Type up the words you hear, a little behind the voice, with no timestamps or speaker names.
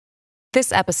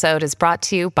This episode is brought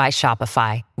to you by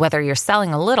Shopify. Whether you're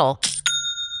selling a little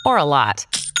or a lot,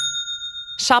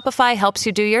 Shopify helps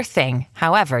you do your thing,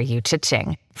 however you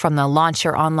cha-ching. From the launch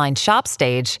your online shop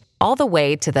stage, all the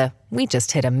way to the we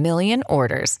just hit 1 million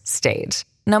orders stage.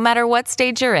 No matter what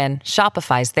stage you're in,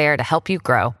 Shopify's there to help you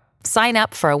grow. Sign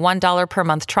up for a $1 per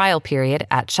month trial period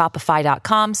at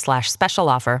shopify.com/special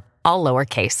offer, all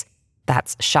lowercase.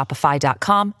 That's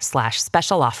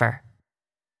shopify.com/special offer.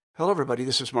 Hello, everybody.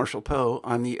 This is Marshall Poe.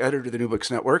 I'm the editor of the New Books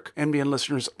Network. NBN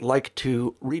listeners like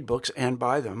to read books and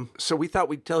buy them. So we thought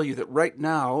we'd tell you that right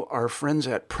now, our friends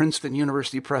at Princeton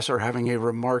University Press are having a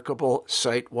remarkable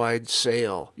site-wide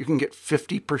sale. You can get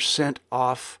 50%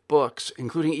 off books,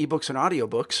 including ebooks and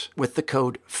audiobooks, with the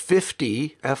code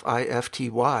 50,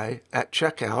 F-I-F-T-Y, at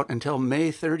checkout until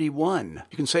May 31.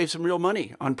 You can save some real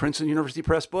money on Princeton University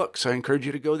Press books. I encourage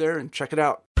you to go there and check it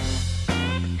out.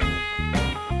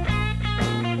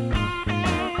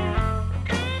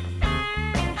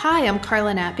 Hi, I'm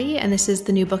Carla Nappi, and this is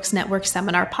the New Books Network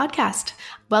Seminar Podcast.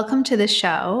 Welcome to the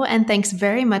show, and thanks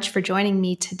very much for joining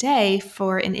me today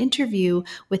for an interview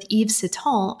with Yves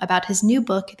Citton about his new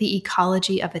book, The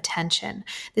Ecology of Attention.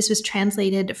 This was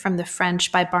translated from the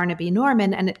French by Barnaby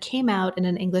Norman, and it came out in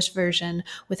an English version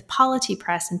with Polity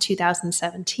Press in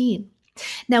 2017.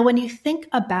 Now, when you think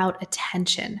about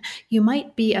attention, you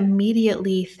might be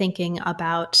immediately thinking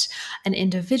about an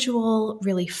individual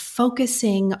really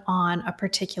focusing on a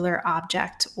particular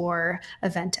object or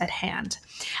event at hand.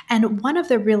 And one of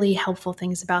the really helpful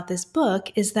things about this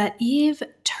book is that Yves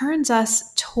turns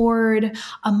us toward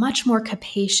a much more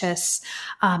capacious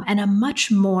and a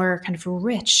much more kind of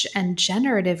rich and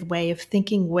generative way of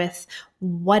thinking with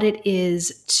what it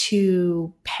is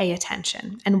to pay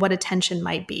attention and what attention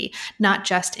might be, not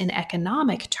just in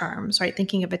economic terms, right?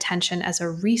 Thinking of attention as a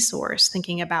resource,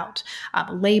 thinking about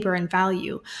labor and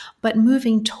value, but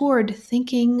moving toward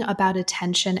thinking about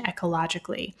attention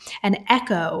ecologically and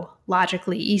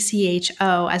ecologically,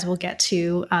 E-C-H-O, as we'll get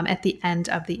to at the end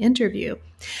of the interview.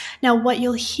 Now, what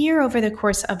you'll hear over the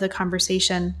course of the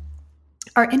conversation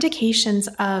are indications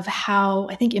of how,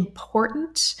 I think,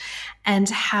 important and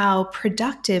how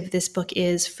productive this book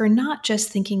is for not just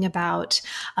thinking about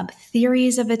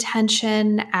theories of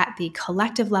attention at the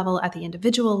collective level, at the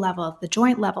individual level, at the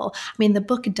joint level. I mean, the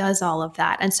book does all of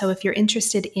that. And so if you're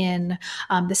interested in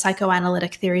the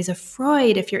psychoanalytic theories of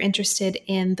Freud, if you're interested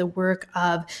in the work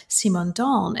of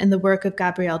Simondon, in the work of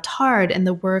Gabriel Tarde, in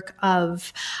the work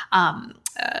of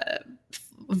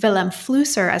Wilhelm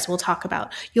Flusser, as we'll talk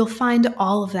about, you'll find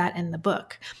all of that in the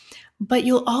book. But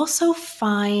you'll also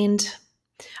find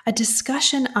a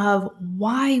discussion of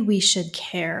why we should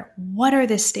care, what are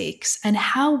the stakes, and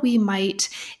how we might,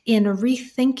 in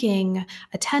rethinking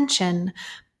attention,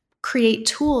 create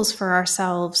tools for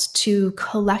ourselves to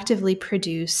collectively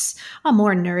produce a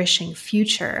more nourishing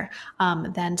future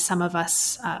than some of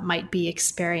us might be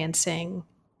experiencing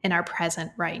in our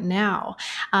present right now.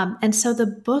 And so the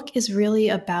book is really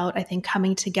about, I think,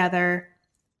 coming together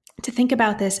to think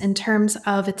about this in terms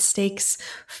of its stakes,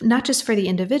 not just for the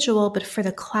individual, but for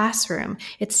the classroom,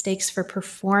 its stakes for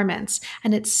performance,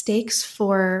 and its stakes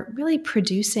for really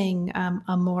producing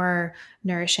a more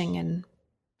nourishing and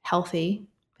healthy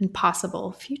and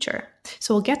possible future.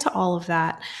 So we'll get to all of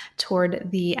that toward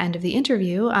the end of the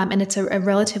interview. And it's a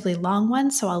relatively long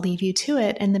one, so I'll leave you to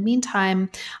it. In the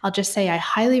meantime, I'll just say I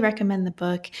highly recommend the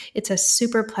book. It's a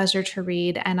super pleasure to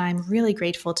read, and I'm really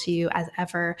grateful to you as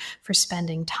ever for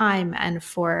spending time and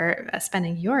for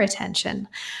spending your attention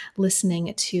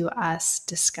listening to us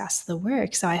discuss the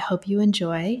work. So I hope you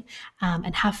enjoy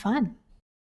and have fun.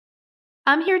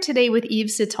 I'm here today with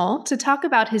Yves Citton to talk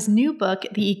about his new book,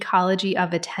 The Ecology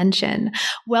of Attention.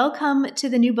 Welcome to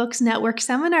the New Books Network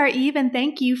Seminar, Yves, and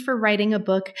thank you for writing a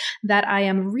book that I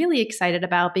am really excited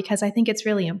about because I think it's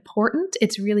really important.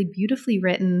 It's really beautifully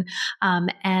written,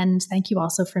 and thank you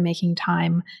also for making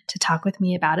time to talk with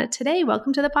me about it today.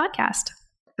 Welcome to the podcast.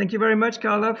 Thank you very much,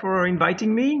 Carla, for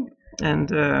inviting me.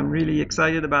 And I'm really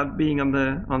excited about being on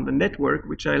the network,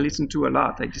 which I listen to a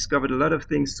lot. I discovered a lot of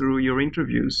things through your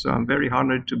interviews, so I'm very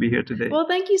honored to be here today. Well,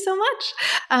 thank you so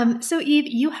much. So, Yves,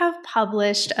 you have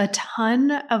published a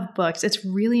ton of books. It's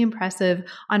really impressive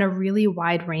on a really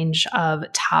wide range of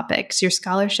topics. Your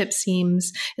scholarship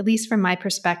seems, at least from my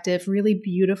perspective, really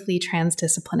beautifully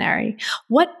transdisciplinary.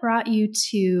 What brought you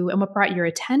to, and what brought your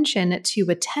attention to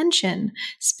attention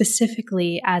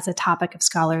specifically as a topic of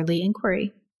scholarly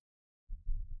inquiry?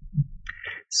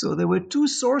 So there were two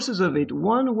sources of it.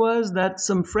 One was that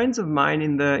some friends of mine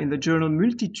in the journal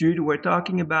Multitude were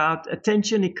talking about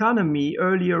attention economy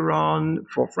earlier on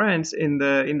for France in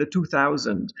the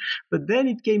 2000s. But then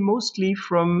it came mostly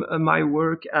from my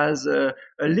work as a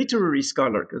literary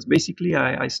scholar, because basically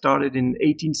I started in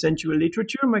 18th century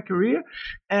literature, my career,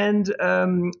 and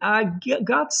I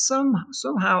got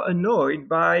somehow annoyed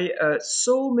by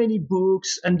so many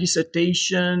books and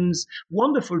dissertations,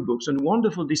 wonderful books and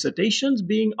wonderful dissertations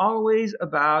being always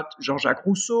about Jean-Jacques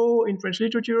Rousseau in French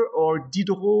literature, or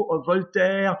Diderot or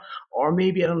Voltaire, or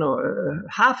maybe, I don't know,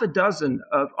 half a dozen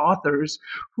of authors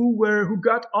who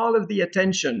got all of the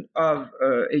attention of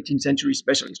 18th century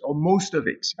specialists, or most of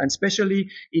it. And especially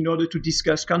in order to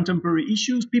discuss contemporary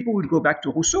issues, people would go back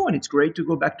to Rousseau, and it's great to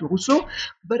go back to Rousseau.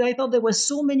 But I thought there were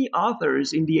so many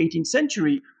authors in the 18th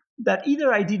century that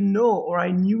either I didn't know or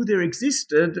I knew they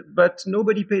existed, but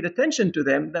nobody paid attention to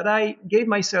them, that I gave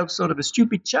myself sort of a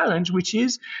stupid challenge, which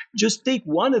is just take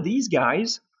one of these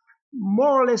guys,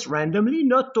 more or less randomly,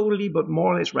 not totally, but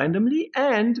more or less randomly,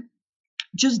 and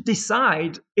just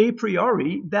decide a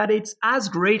priori that it's as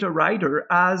great a writer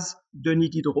as Denis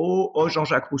Diderot or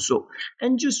Jean-Jacques Rousseau,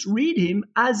 and just read him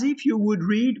as if you would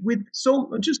read with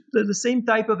just the same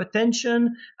type of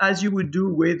attention as you would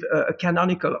do with a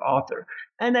canonical author.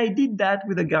 And I did that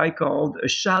with a guy called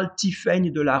Charles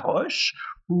Tiphaine de la Roche,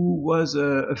 who was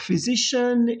a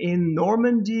physician in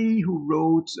Normandy, who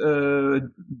wrote a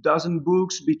dozen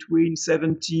books between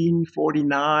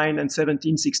 1749 and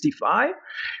 1765.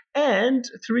 And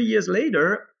 3 years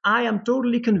later, I am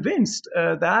totally convinced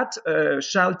that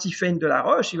Charles Tiphaine de la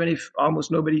Roche, even if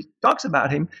almost nobody talks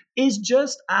about him, is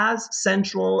just as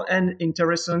central and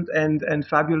interesting and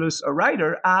fabulous a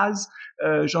writer as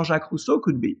Jean-Jacques Rousseau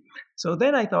could be. So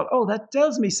then I thought, that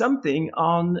tells me something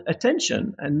on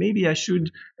attention, and maybe I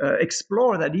should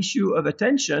explore that issue of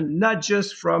attention, not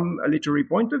just from a literary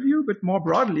point of view, but more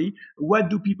broadly, what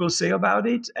do people say about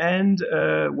it, and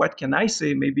what can I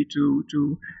say maybe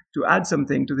to add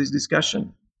something to this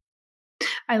discussion.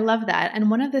 I love that.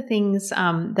 And one of the things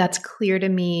that's clear to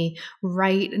me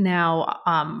right now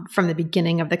from the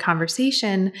beginning of the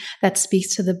conversation that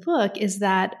speaks to the book is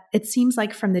that it seems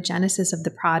like from the genesis of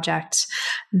the project,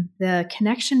 the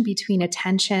connection between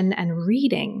attention and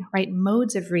reading, right,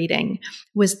 modes of reading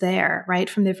was there, right,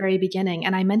 from the very beginning.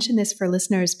 And I mention this for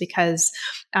listeners because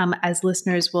as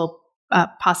listeners will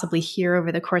possibly hear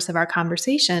over the course of our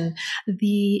conversation,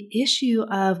 the issue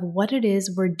of what it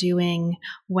is we're doing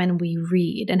when we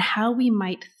read and how we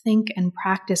might think and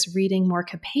practice reading more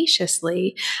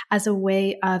capaciously as a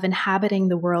way of inhabiting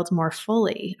the world more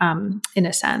fully, in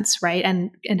a sense, right?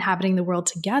 And inhabiting the world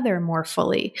together more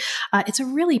fully. It's a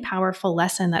really powerful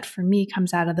lesson that for me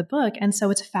comes out of the book. And so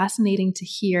it's fascinating to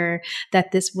hear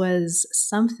that this was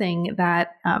something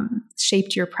that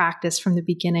shaped your practice from the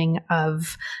beginning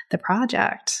of the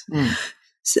project.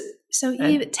 So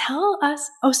Yves, tell us,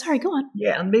 sorry, go on.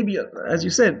 Yeah, and maybe, as you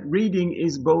said, reading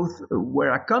is both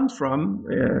where I come from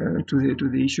to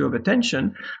the issue of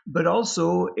attention, but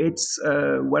also it's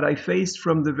what I faced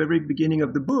from the very beginning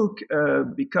of the book,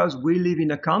 because we live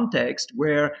in a context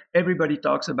where everybody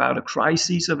talks about a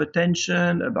crisis of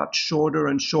attention, about shorter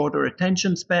and shorter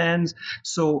attention spans.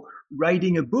 So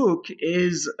writing a book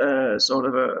is sort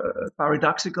of a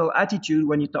paradoxical attitude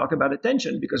when you talk about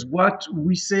attention, because what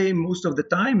we say most of the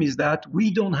time is that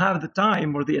we don't have the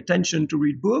time or the attention to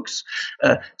read books.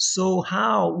 So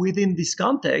how, within this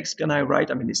context, can I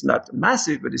write? I mean, it's not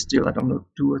massive, but it's still, 200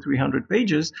 or 300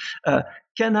 pages.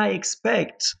 Can I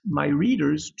expect my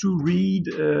readers to read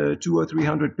 200 or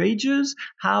 300 pages?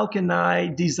 How can I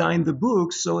design the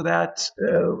book so that,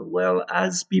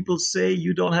 as people say,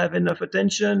 you don't have enough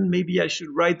attention, maybe I should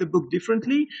write the book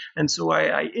differently? And so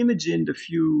I imagined a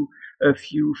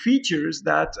few features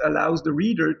that allows the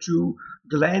reader to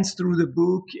glance through the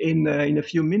book in a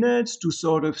few minutes, to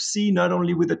sort of see not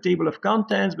only with the table of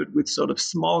contents, but with sort of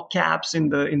small caps in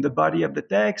the body of the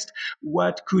text,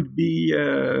 what could be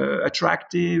attractive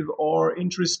or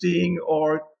interesting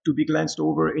or to be glanced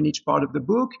over in each part of the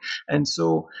book. And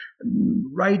so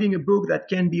writing a book that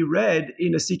can be read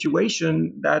in a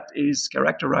situation that is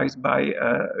characterized by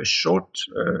a short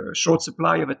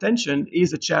supply of attention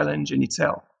is a challenge in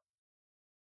itself.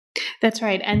 That's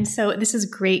right. And so this is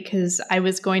great because I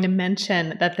was going to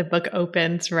mention that the book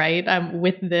opens, right,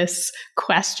 with this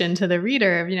question to the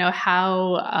reader of,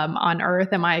 how on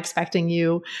earth am I expecting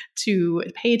you to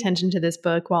pay attention to this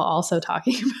book while also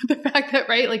talking about the fact that,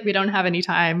 right, like we don't have any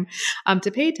time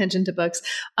to pay attention to books.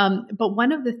 But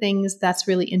one of the things that's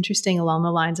really interesting along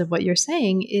the lines of what you're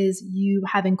saying is you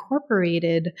have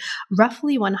incorporated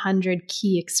roughly 100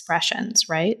 key expressions,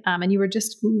 right? And you were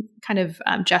just kind of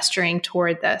gesturing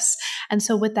toward this. And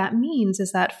so what that means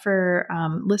is that for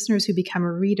listeners who become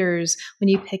readers, when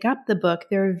you pick up the book,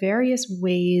 there are various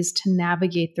ways to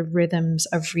navigate the rhythms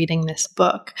of reading this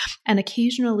book. And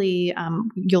occasionally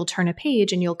you'll turn a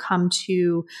page and you'll come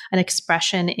to an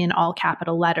expression in all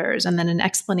capital letters and then an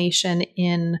explanation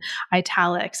in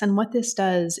italics. And what this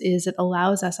does is it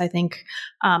allows us, I think,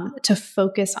 to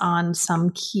focus on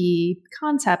some key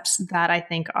concepts that I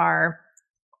think are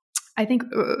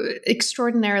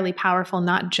extraordinarily powerful,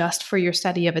 not just for your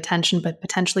study of attention, but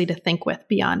potentially to think with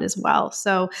beyond as well.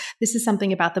 So this is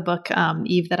something about the book,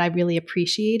 Eve, that I really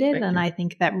appreciated. And I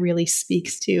think that really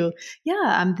speaks to,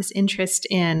 this interest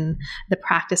in the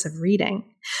practice of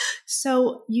reading.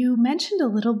 So you mentioned a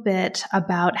little bit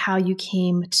about how you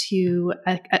came to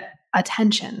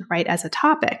attention, right, as a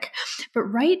topic. But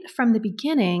right from the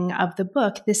beginning of the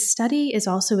book, this study is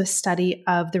also a study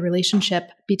of the relationship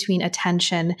between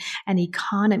attention and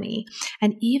economy.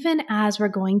 And even as we're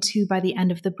going to, by the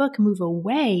end of the book, move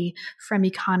away from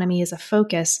economy as a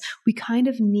focus, we kind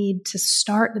of need to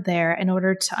start there in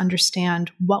order to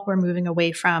understand what we're moving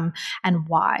away from and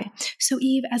why. So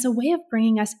Eve, as a way of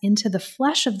bringing us into the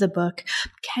flesh of the book,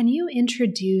 can you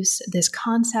introduce this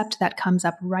concept that comes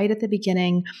up right at the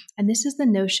beginning? And this is the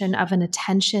notion of an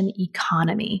attention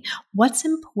economy. What's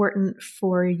important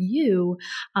for you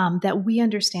that we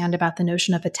understand about the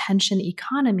notion of attention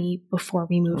economy before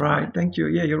we move on? Right. Thank you.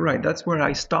 Yeah, you're right. That's where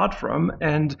I start from.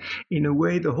 And in a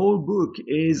way, the whole book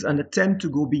is an attempt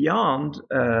to go beyond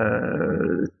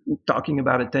talking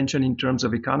about attention in terms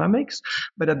of economics.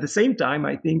 But at the same time,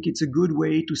 I think it's a good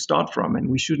way to start from. And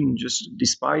we shouldn't just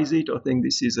despise it or think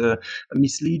this is a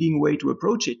misleading way to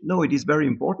approach it. No, it is very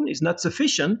important. It's not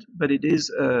sufficient, but it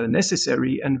is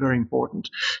necessary and very important.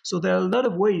 So there are a lot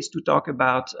of ways to talk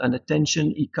about an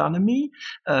attention economy.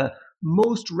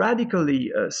 Most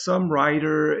radically, some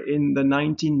writer in the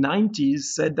 1990s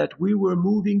said that we were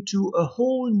moving to a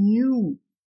whole new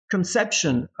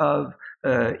conception of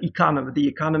the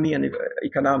economy and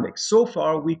economics. So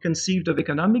far, we conceived of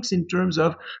economics in terms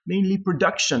of mainly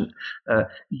production.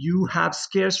 You have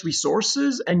scarce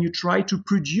resources and you try to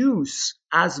produce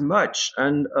as much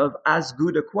and of as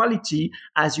good a quality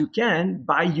as you can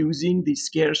by using these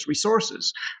scarce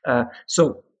resources.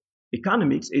 So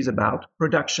economics is about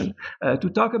production. To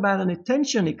talk about an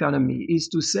attention economy is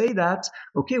to say that,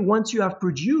 okay, once you have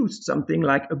produced something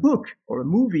like a book or a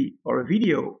movie or a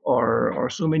video or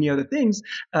so many other things,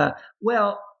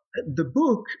 the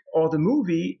book or the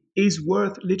movie is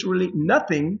worth literally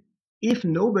nothing if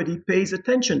nobody pays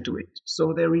attention to it.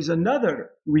 So there is another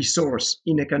resource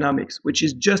in economics, which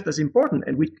is just as important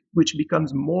and which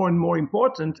becomes more and more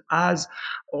important as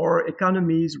our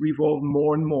economies revolve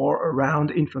more and more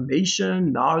around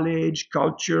information, knowledge,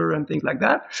 culture, and things like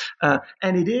that.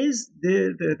 And it is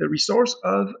the resource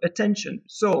of attention.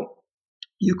 So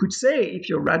you could say, if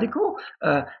you're radical,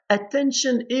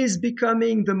 attention is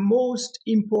becoming the most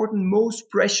important,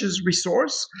 most precious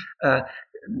resource.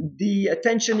 The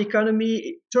attention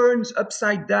economy turns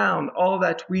upside down all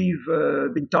that we've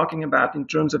been talking about in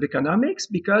terms of economics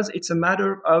because it's a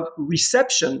matter of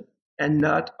reception and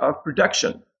not of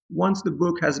production. Once the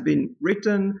book has been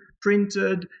written,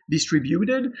 printed,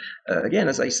 distributed, again,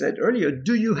 as I said earlier,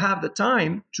 do you have the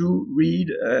time to read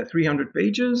 300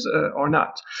 pages or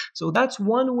not? So that's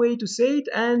one way to say it.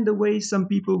 And the way some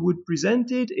people would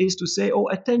present it is to say,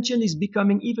 attention is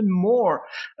becoming even more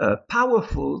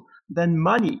powerful than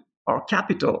money or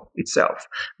capital itself.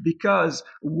 Because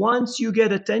once you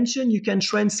get attention, you can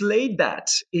translate that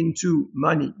into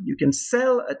money. You can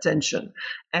sell attention.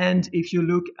 And if you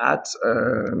look at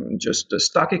just the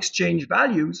stock exchange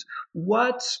values,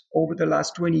 what over the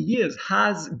last 20 years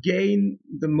has gained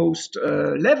the most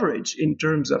leverage in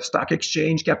terms of stock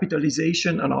exchange,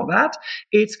 capitalization, and all that?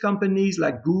 It's companies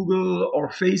like Google or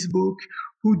Facebook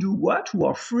who do what? Who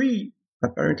are free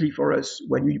apparently for us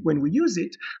when we use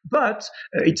it, but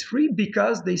it's free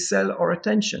because they sell our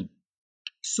attention.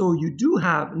 So you do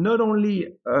have not only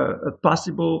a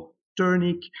possible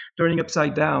turning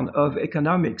upside down of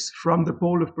economics from the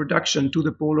pole of production to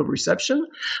the pole of reception,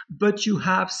 but you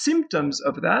have symptoms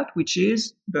of that, which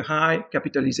is the high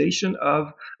capitalization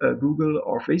of Google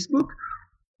or Facebook.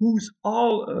 whose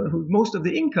most of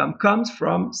the income comes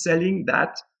from selling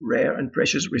that rare and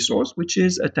precious resource, which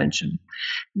is attention.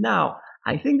 Now,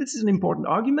 I think this is an important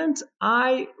argument.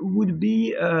 I would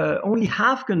be only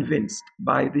half convinced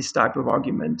by this type of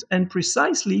argument, and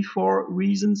precisely for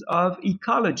reasons of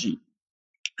ecology.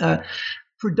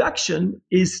 Production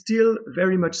is still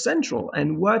very much central.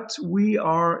 And what we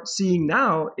are seeing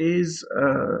now is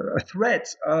a threat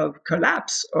of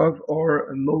collapse of our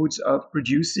modes of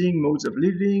producing, modes of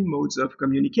living, modes of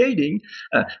communicating,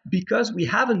 because we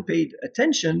haven't paid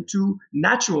attention to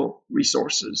natural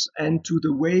resources and to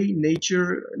the way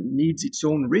nature needs its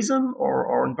own rhythm,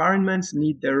 or our environments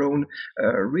need their own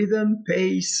rhythm,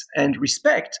 pace, and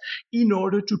respect in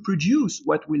order to produce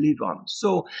what we live on.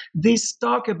 So this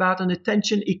talk about an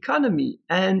attention economy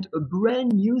and a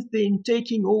brand new thing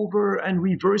taking over and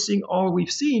reversing all we've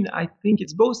seen, I think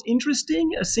it's both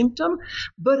interesting, a symptom,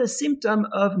 but a symptom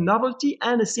of novelty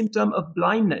and a symptom of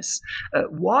blindness.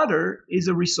 Water is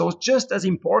a resource just as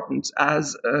important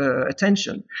as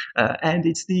attention. And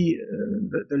it's the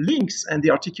links and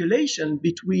the articulation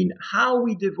between how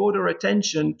we devote our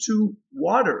attention to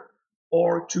water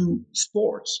or to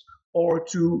sports or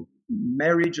to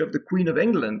marriage of the Queen of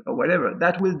England or whatever,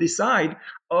 that will decide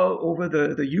over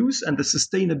the use and the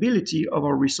sustainability of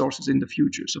our resources in the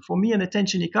future. So for me, an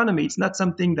attention economy, it's not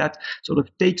something that sort of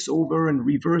takes over and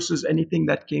reverses anything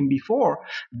that came before.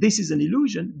 This is an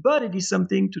illusion, but it is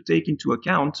something to take into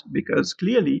account because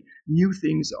clearly new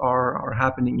things are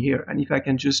happening here. And if I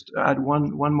can just add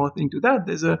one more thing to that,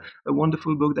 there's a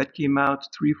wonderful book that came out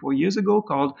 3-4 years ago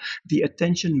called The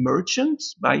Attention Merchant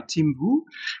by Tim Wu,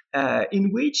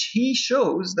 in which he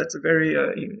shows, that's a very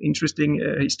interesting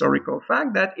historical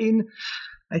fact, that in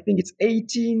the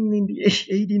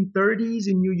 1830s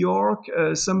in New York,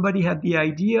 somebody had the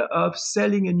idea of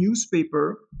selling a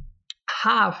newspaper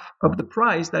half of the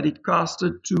price that it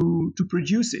costed to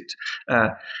produce it.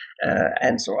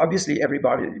 And so obviously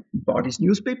everybody bought his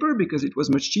newspaper because it was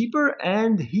much cheaper,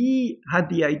 and he had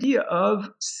the idea of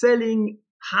selling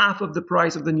half of the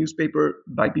price of the newspaper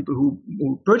by people who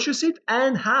purchase it,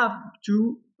 and half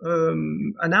to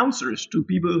announcers, to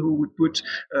people who would put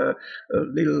a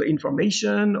little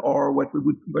information or what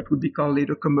would be called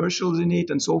later commercials in it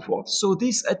and so forth. So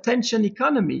this attention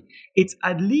economy, it's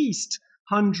at least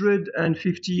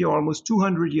 150 or almost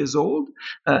 200 years old.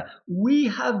 We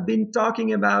have been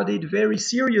talking about it very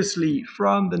seriously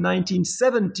from the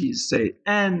 1970s, say,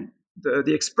 and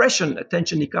the expression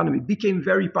attention economy became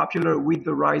very popular with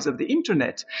the rise of the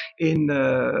internet in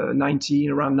around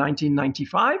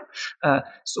 1995.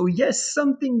 So yes,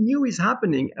 something new is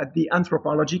happening at the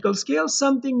anthropological scale.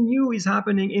 Something new is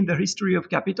happening in the history of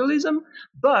capitalism,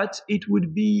 but it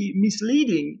would be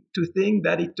misleading to think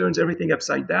that it turns everything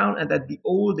upside down and that the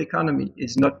old economy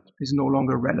is no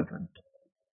longer relevant.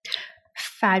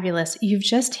 Fabulous. You've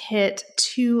just hit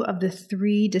 2 of the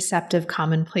 3 deceptive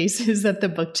commonplaces that the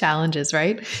book challenges,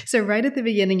 right? So right at the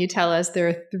beginning, you tell us there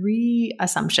are 3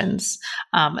 assumptions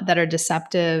that are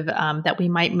deceptive that we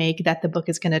might make that the book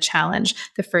is going to challenge.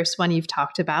 The first one you've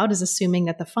talked about is assuming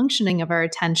that the functioning of our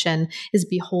attention is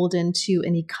beholden to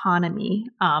an economy.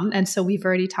 And so we've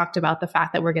already talked about the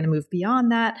fact that we're going to move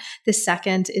beyond that. The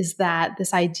second is that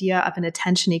this idea of an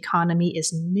attention economy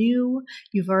is new.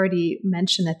 You've already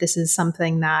mentioned that this is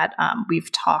something that we've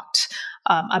talked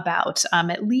about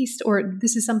at least, or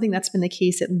this is something that's been the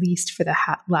case at least for the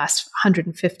last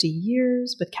 150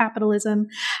 years with capitalism.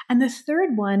 And the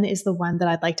third one is the one that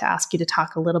I'd like to ask you to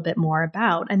talk a little bit more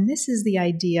about. And this is the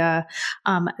idea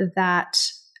that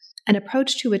an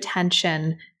approach to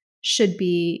attention should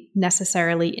be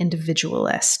necessarily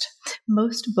individualist.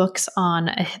 Most books on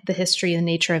the history and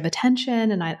nature of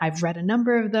attention, and I've read a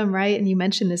number of them, right? And you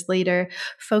mentioned this later,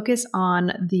 focus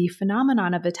on the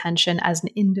phenomenon of attention as an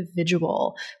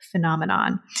individual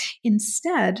phenomenon.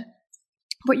 Instead,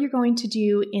 what you're going to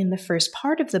do in the first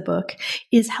part of the book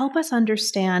is help us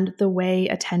understand the way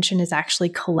attention is actually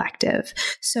collective.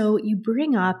 So you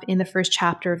bring up in the first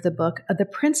chapter of the book the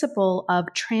principle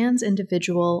of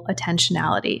trans-individual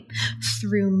attentionality.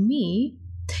 Through me,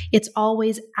 it's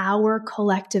always our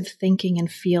collective thinking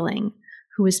and feeling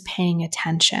who is paying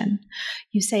attention.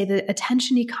 You say the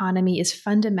attention economy is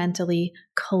fundamentally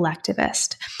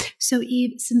collectivist. So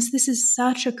Eve, since this is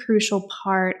such a crucial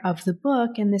part of the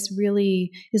book, and this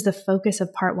really is the focus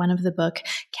of part 1 of the book,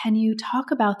 can you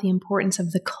talk about the importance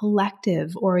of the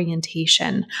collective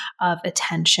orientation of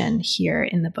attention here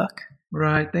in the book?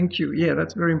 Right, thank you. Yeah,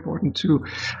 that's very important too.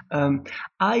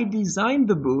 I designed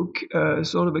the book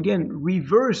sort of, again,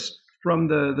 reversed from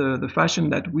the fashion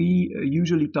that we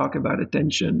usually talk about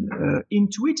attention.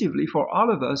 Intuitively, for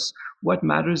all of us, What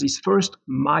matters is first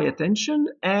my attention,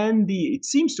 and it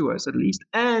seems to us at least,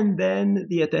 and then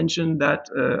the attention that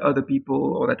other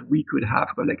people or that we could have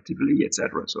collectively,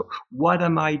 etc. So what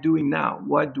am I doing now?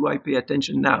 What do I pay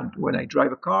attention now? When I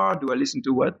drive a car, do I listen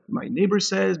to what my neighbor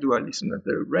says? Do I listen at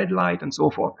the red light, and so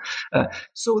forth?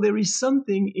 So there is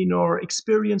something in our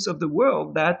experience of the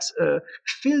world that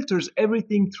filters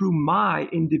everything through my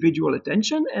individual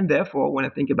attention, and therefore, when I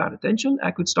think about attention,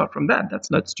 I could start from that.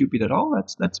 That's not stupid at all.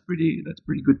 That's pretty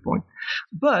good point.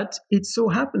 But it so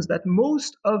happens that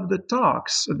most of the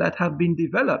talks that have been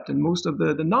developed and most of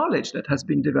the knowledge that has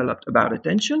been developed about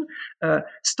attention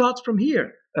starts from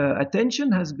here.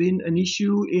 Attention has been an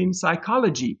issue in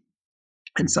psychology.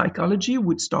 And psychology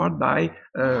would start by,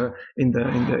 in the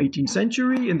 18th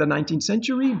century, in the 19th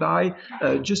century, by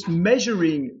just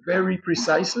measuring very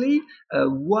precisely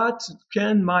what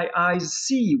can my eyes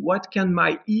see, what can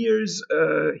my ears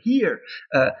hear.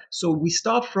 So we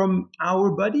start from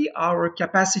our body, our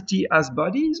capacity as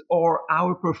bodies, or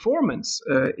our performance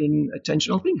in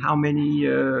attentional thing. How many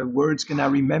words can I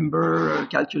remember,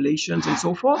 calculations, and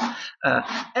so forth.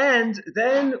 And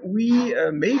then we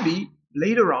maybe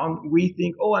later on, we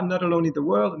think, oh, I'm not alone in the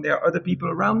world and there are other people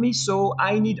around me, so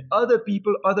I need other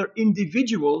people, other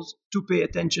individuals to pay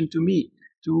attention to me,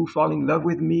 to fall in love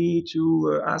with me,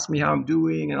 to ask me how I'm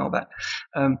doing and all that.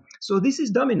 So this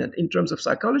is dominant in terms of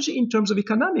psychology, in terms of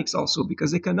economics also,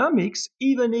 because economics,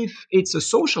 even if it's a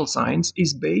social science,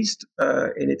 is based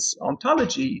in its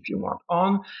ontology, if you want,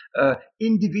 on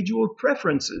individual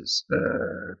preferences.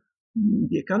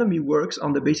 The economy works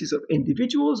on the basis of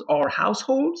individuals or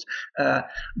households,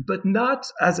 but not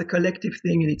as a collective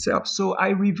thing in itself. So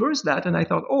I reversed that and I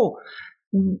thought,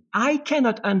 I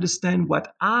cannot understand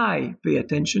what I pay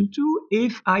attention to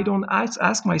if I don't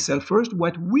ask myself first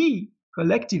what we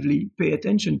collectively pay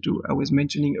attention to. I was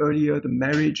mentioning earlier the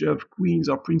marriage of queens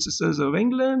or princesses of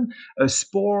England,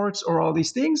 sports, or all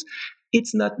these things.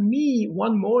 It's not me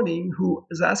one morning who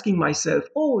is asking myself,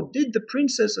 did the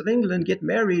Princess of England get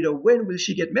married, or when will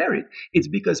she get married? It's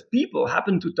because people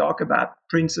happen to talk about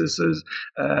princesses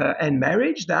and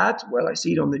marriage that, well, I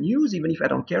see it on the news, even if I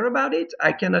don't care about it,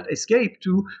 I cannot escape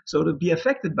to sort of be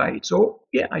affected by it. So,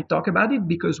 yeah, I talk about it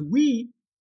because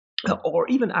or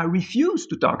even I refuse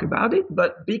to talk about it,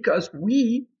 but because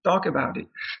we talk about it.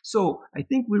 So I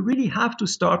think we really have to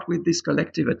start with this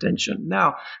collective attention.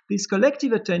 Now, this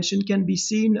collective attention can be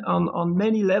seen on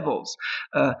many levels.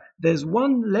 There's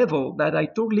one level that I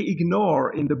totally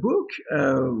ignore in the book.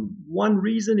 One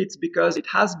reason it's because it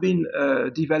has been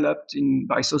developed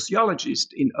by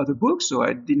sociologists in other books, so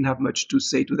I didn't have much to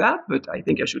say to that, but I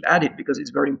think I should add it because it's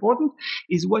very important,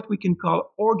 is what we can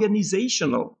call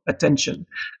organizational attention.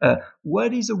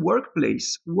 What is a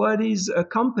workplace? What is a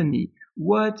company?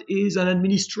 What is an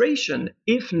administration,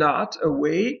 if not a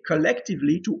way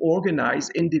collectively to organize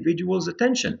individuals'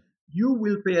 attention? You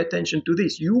will pay attention to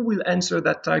this. You will answer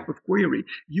that type of query.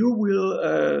 You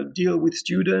will deal with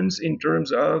students in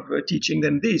terms of teaching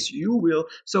them this. You will.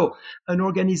 So an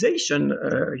organization,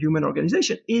 human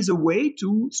organization, is a way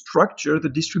to structure the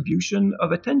distribution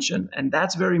of attention. And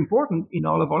that's very important in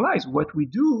all of our lives. What we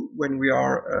do when we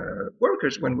are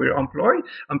workers, when we're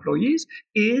employees,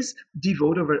 is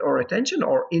devote our attention,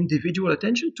 or individual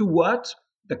attention, to what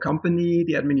the company,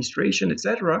 the administration,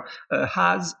 etc.,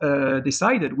 has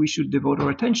decided we should devote our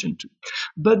attention to.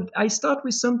 But I start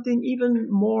with something even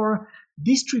more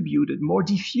distributed, more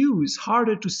diffuse,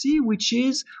 harder to see, which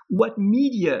is what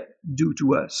media do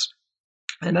to us.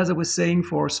 And as I was saying,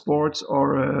 for sports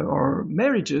or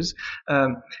marriages,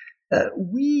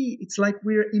 it's like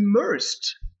we're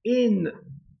immersed in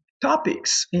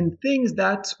topics, in things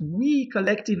that we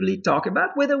collectively talk about,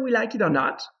 whether we like it or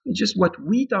not. It's just what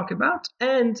we talk about.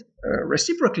 And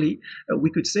reciprocally, we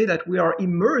could say that we are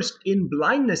immersed in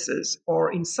blindnesses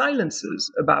or in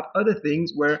silences about other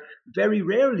things, where very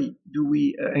rarely do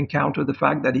we encounter the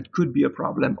fact that it could be a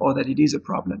problem or that it is a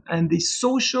problem. And this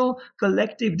social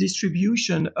collective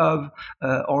distribution of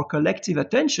our collective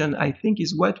attention, I think,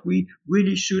 is what we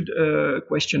really should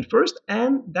question first.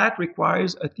 And that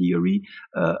requires a theory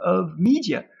of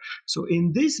media. So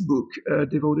in this book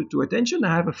devoted to attention,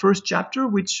 I have a first chapter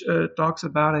which talks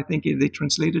about, I think they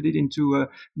translated it into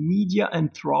media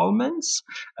enthrallments.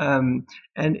 And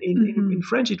in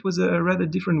French, it was a rather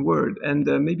different word. And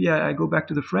maybe I go back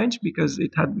to the French because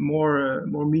it had more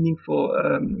meaningful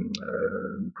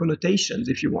connotations,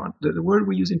 if you want. The word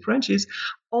we use in French is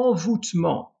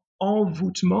envoûtement.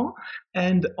 Envoûtement,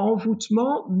 And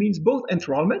envoûtement means both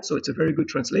enthrallment, so it's a very good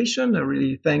translation. I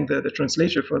really thank the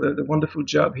translator for the wonderful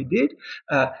job he did.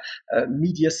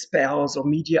 Media spells or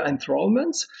media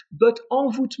enthrallments. But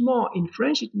envoûtement in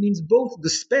French, it means both the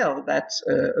spell that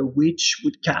a witch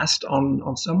would cast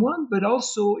on someone, but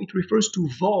also it refers to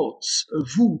vaults, a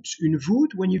voûte. Une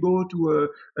voûte, when you go to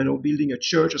building a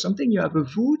church or something, you have a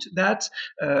voûte that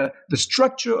the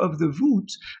structure of the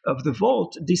voûte, of the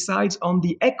vault, decides on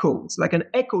the echo. It's like an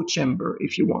echo chamber,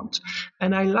 if you want.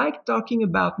 And I like talking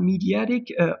about mediatic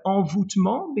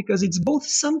envoûtement because it's both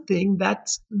something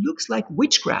that looks like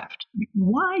witchcraft.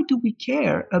 Why do we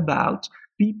care about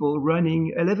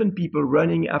 11 people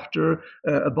running after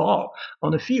a ball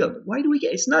on a field? Why do we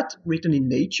care? It's not written in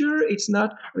nature. It's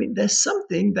not, there's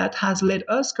something that has led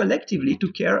us collectively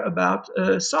to care about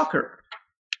soccer.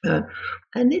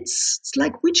 And it's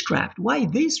like witchcraft. Why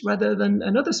this rather than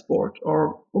another sport?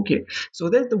 So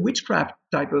there's the witchcraft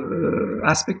type of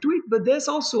aspect to it, but there's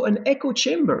also an echo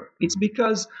chamber. It's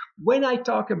because when I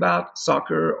talk about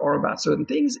soccer or about certain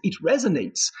things, it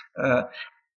resonates.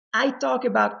 I talk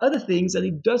about other things and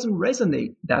it doesn't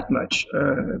resonate that much.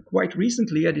 Quite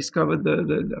recently, I discovered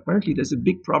apparently there's a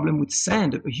big problem with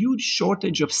sand, a huge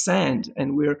shortage of sand,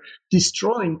 and we're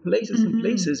destroying places and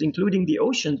places, including the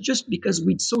oceans, just because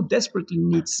we so desperately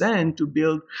need sand to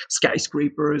build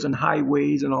skyscrapers and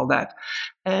highways and all that.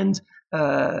 And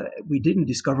we didn't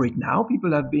discover it now.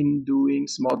 People have been doing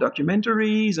small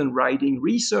documentaries and writing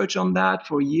research on that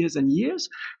for years and years.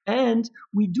 And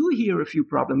we do hear a few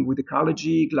problems with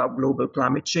ecology, global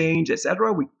climate change,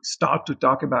 etc. We start to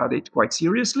talk about it quite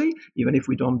seriously, even if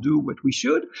we don't do what we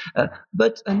should.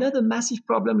 But another massive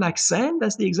problem like sand,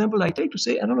 that's the example I take to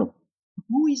say, I don't know,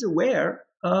 who is aware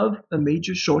of a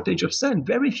major shortage of sand?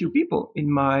 Very few people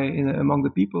among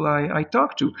the people I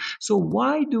talk to. So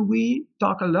why do we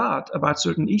talk a lot about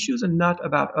certain issues and not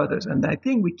about others? And I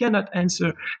think we cannot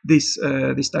answer this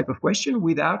type of question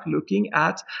without looking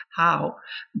at how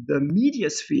the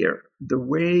media sphere, the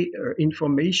way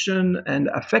information and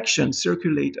affection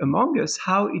circulate among us,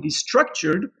 how it is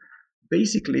structured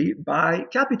basically by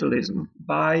capitalism,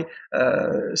 by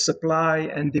supply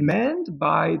and demand,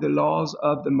 by the laws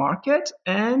of the market,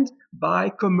 and by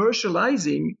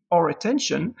commercializing our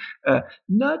attention,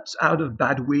 not out of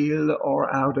bad will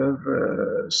or out of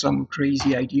some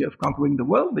crazy idea of conquering the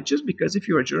world, but just because if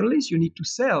you're a journalist, you need to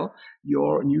sell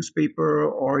your newspaper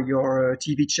or your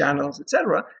TV channels,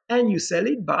 etc., and you sell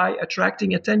it by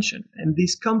attracting attention. And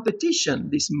this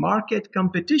competition, this market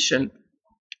competition,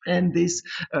 and this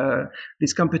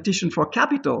competition for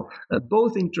capital,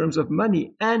 both in terms of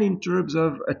money and in terms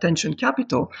of attention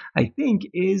capital, I think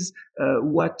is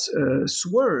what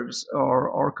swerves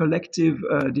our collective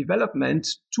development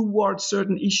towards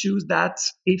certain issues that,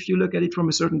 if you look at it from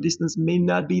a certain distance, may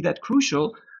not be that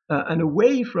crucial, and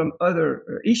away from other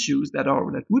issues that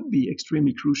would be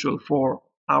extremely crucial for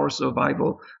our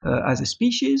survival as a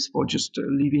species, for just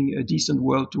leaving a decent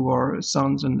world to our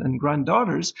sons and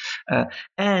granddaughters.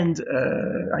 And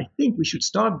I think we should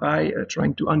start by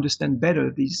trying to understand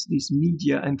better these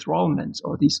media enthrallments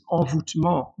or this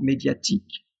envoûtement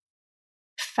médiatique.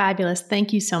 Fabulous.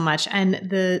 Thank you so much. And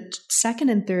the second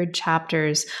and third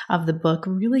chapters of the book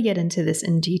really get into this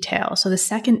in detail. So the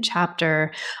second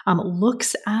chapter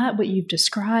looks at what you've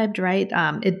described, right?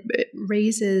 It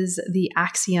raises the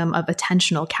axiom of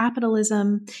attentional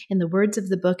capitalism. In the words of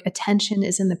the book, attention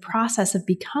is in the process of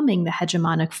becoming the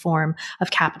hegemonic form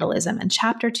of capitalism. And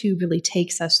chapter 2 really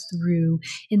takes us through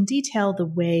in detail the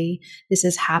way this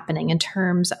is happening in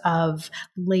terms of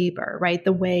labor, right?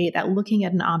 The way that looking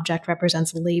at an object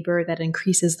represents labor that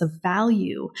increases the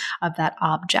value of that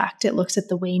object. It looks at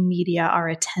the way media are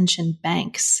attention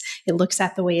banks. It looks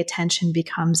at the way attention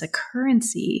becomes a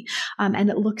currency. And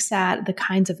it looks at the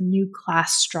kinds of new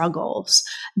class struggles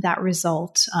that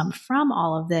result from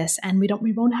all of this. And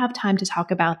we won't have time to talk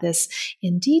about this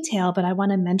in detail, but I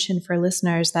want to mention for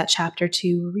listeners that chapter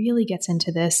 2 really gets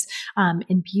into this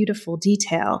in beautiful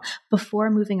detail before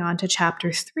moving on to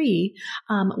chapter 3,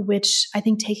 which I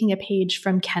think, taking a page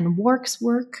from Ken Wark's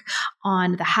work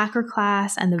on the hacker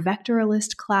class and the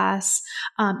vectoralist class,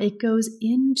 it goes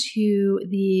into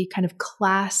the kind of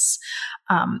class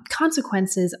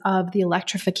consequences of the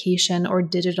electrification or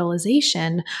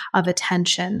digitalization of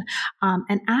attention,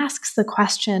 and asks the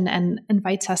question and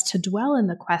invites us to dwell in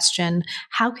the question,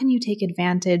 how can you take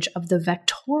advantage of the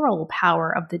vectoral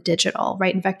power of the digital,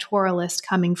 right? Vectoralist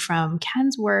coming from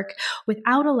Ken's work,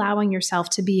 without allowing yourself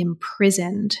to be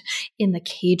imprisoned in the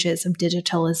cages of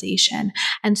digitalization. attention.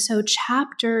 And so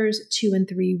chapters 2 and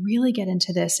 3 really get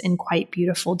into this in quite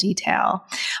beautiful detail.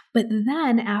 But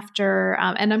then after,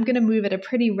 and I'm going to move at a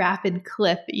pretty rapid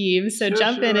clip, Eve, so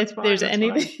jump in if there's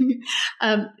anything.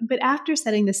 But after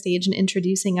setting the stage and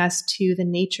introducing us to the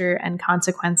nature and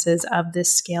consequences of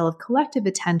this scale of collective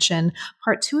attention,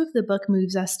 part 2 of the book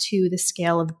moves us to the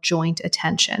scale of joint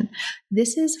attention.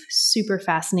 This is super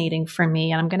fascinating for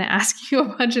me, and I'm going to ask you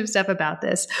a bunch of stuff about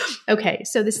this. Okay,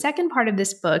 so the second part of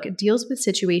this book deals with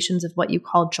situations of what you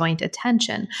call joint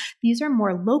attention. These are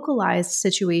more localized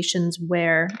situations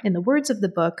where, in the words of the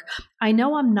book, I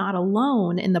know I'm not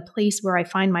alone in the place where I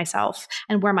find myself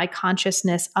and where my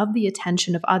consciousness of the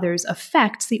attention of others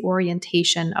affects the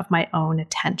orientation of my own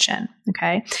attention.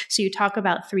 Okay, so you talk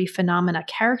about 3 phenomena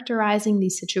characterizing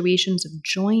these situations of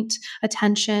joint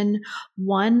attention.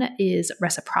 One is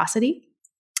reciprocity.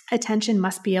 Attention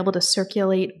must be able to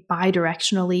circulate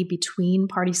bidirectionally between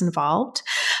parties involved.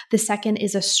 The second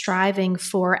is a striving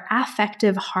for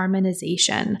affective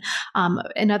harmonization.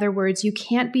 In other words, you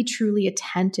can't be truly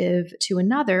attentive to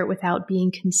another without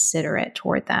being considerate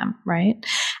toward them, right?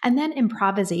 And then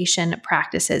improvisation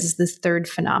practices is this third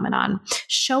phenomenon.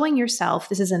 Showing yourself,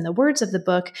 this is in the words of the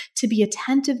book, to be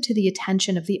attentive to the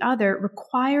attention of the other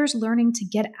requires learning to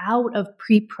get out of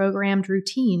pre-programmed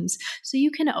routines so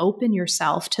you can open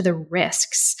yourself to the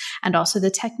risks and also the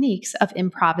techniques of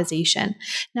improvisation.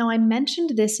 Now, I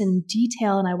mentioned this in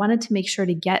detail, and I wanted to make sure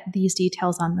to get these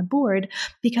details on the board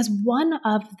because one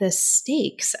of the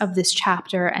stakes of this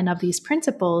chapter and of these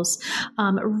principles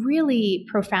really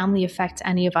profoundly affects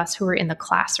any of us who are in the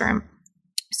classroom.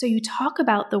 So you talk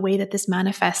about the way that this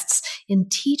manifests in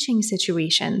teaching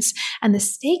situations and the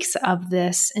stakes of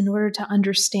this in order to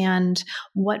understand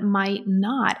what might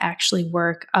not actually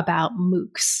work about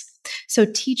MOOCs. So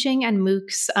teaching and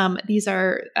MOOCs, these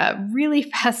are really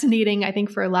fascinating, I think,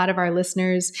 for a lot of our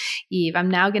listeners. Eve, I'm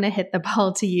now going to hit the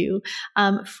ball to you.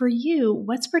 For you,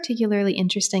 what's particularly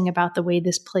interesting about the way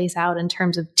this plays out in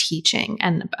terms of teaching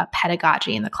and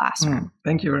pedagogy in the classroom?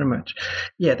 Thank you very much.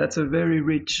 Yeah, that's a very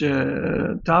rich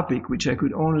topic, which I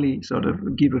could only sort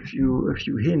of give a few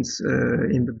hints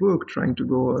in the book, trying to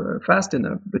go fast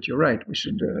enough. But you're right, we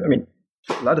should,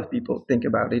 a lot of people think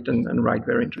about it and write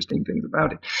very interesting things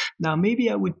about it. Now, maybe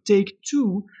I would take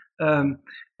 2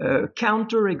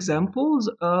 counter examples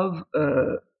of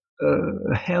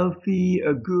a healthy,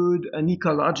 a good, an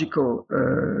ecological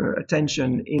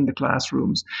attention in the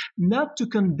classrooms. Not to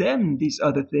condemn these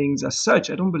other things as such.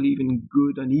 I don't believe in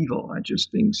good and evil. I just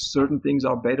think certain things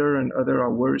are better and other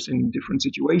are worse in different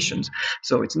situations.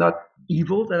 So it's not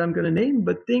evil that I'm going to name,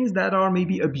 but things that are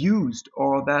maybe abused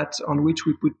or that on which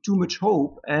we put too much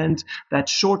hope and that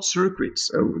short circuits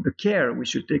the care we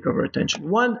should take of our attention.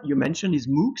 One you mentioned is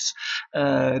MOOCs.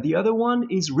 The other one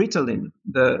is Ritalin,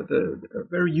 the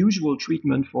very usual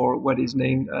treatment for what is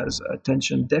named as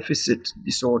attention deficit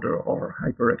disorder or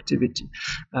hyperactivity.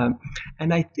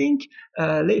 And I think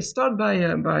let's start by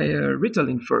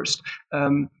Ritalin first.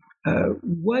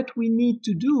 What we need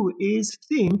to do is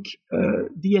think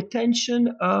the attention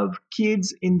of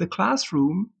kids in the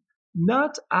classroom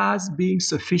not as being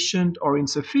sufficient or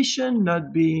insufficient,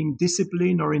 not being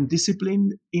disciplined or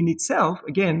indisciplined in itself,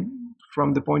 again,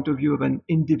 from the point of view of an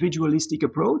individualistic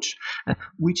approach,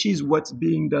 which is what's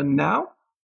being done now,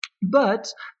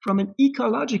 but from an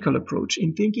ecological approach,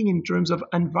 in thinking in terms of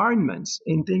environments,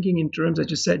 in thinking in terms, as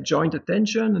you said, joint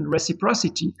attention and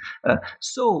reciprocity.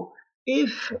 So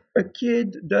if a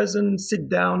kid doesn't sit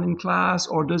down in class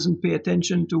or doesn't pay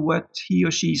attention to what he or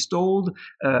she is told,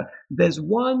 there's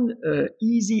one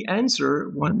easy answer,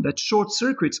 one that short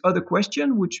circuits other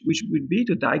question, which would be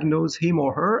to diagnose him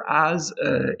or her as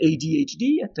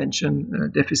ADHD,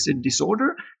 attention deficit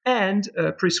disorder, and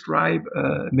prescribe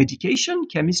medication,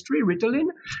 chemistry, Ritalin,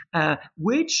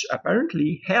 which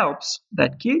apparently helps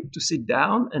that kid to sit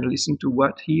down and listen to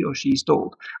what he or she is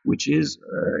told, which is,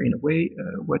 in a way,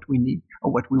 what we need,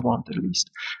 or what we want at least.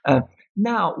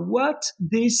 Now, what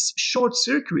this short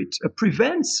circuit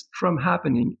prevents from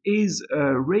happening is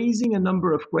raising a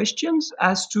number of questions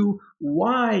as to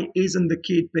why isn't the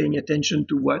kid paying attention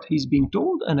to what he's being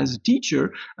told? And as a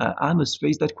teacher, I must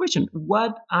face that question.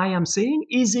 What I am saying,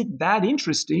 is it that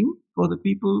interesting for the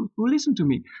people who listen to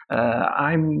me?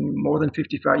 I'm more than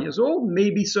 55 years old.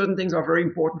 Maybe certain things are very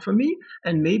important for me,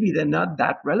 and maybe they're not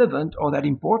that relevant or that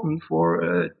important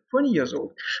for 20 years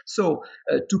old. So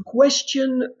to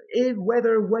question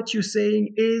whether what you're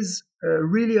saying is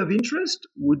really of interest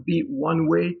would be one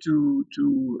way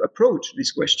to approach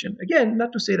this question. Again,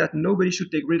 not to say that nobody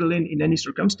should take Ritalin in any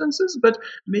circumstances, but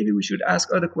maybe we should ask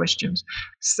other questions.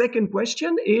 Second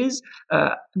question is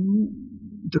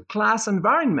the class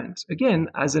environment, again,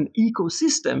 as an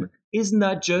ecosystem, is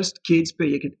not just kids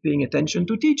paying attention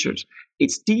to teachers.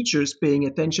 It's teachers paying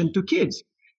attention to kids.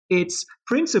 It's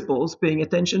principals paying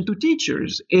attention to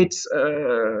teachers. It's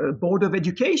Board of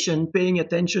Education paying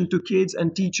attention to kids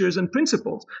and teachers and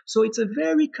principals. So it's a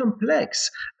very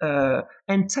complex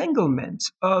entanglement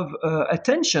of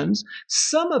attentions.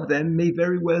 Some of them may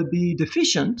very well be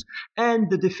deficient, and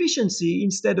the deficiency,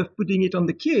 instead of putting it on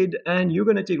the kid and you're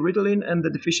going to take Ritalin and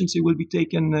the deficiency will be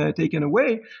taken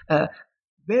away,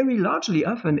 very largely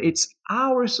often it's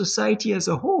our society as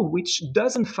a whole which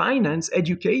doesn't finance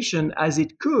education as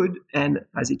it could and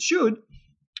as it should.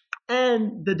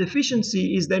 And the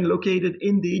deficiency is then located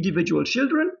in the individual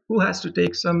children who has to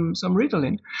take some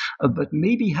Ritalin. But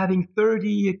maybe having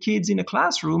 30 kids in a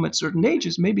classroom at certain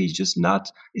ages, maybe it's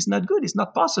not good. It's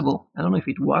not possible. I don't know if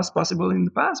it was possible in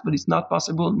the past, but it's not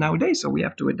possible nowadays. So we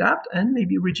have to adapt and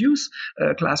maybe reduce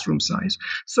classroom size.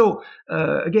 So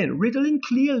again, Ritalin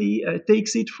clearly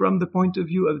takes it from the point of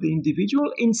view of the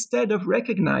individual instead of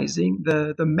recognizing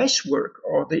the meshwork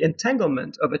or the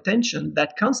entanglement of attention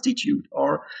that constitute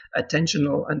our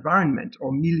attentional environment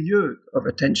or milieu of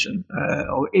attention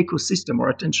or ecosystem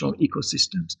or attentional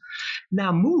ecosystems.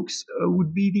 Now, MOOCs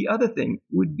would be the other thing,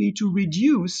 would be to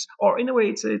reduce, or in a way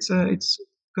it's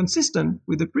consistent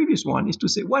with the previous one, is to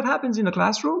say what happens in a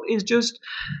classroom is just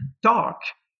talk,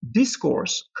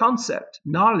 discourse, concept,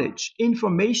 knowledge,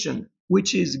 information,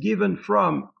 which is given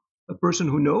from a person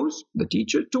who knows, the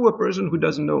teacher, to a person who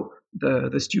doesn't know,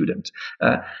 the student.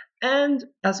 And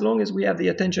as long as we have the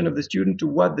attention of the student to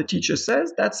what the teacher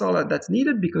says, that's all that's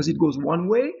needed, because it goes one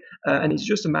way and it's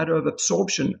just a matter of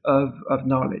absorption of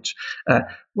knowledge.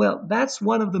 Well, that's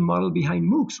one of the models behind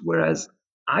MOOCs, whereas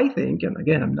I think, and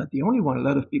again, I'm not the only one, a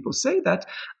lot of people say that,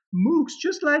 MOOCs,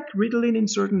 just like Ritalin in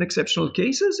certain exceptional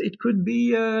cases, it could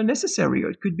be necessary or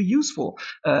it could be useful.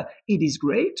 It is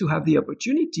great to have the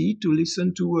opportunity to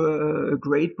listen to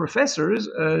great professors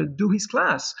do his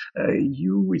class.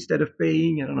 You, instead of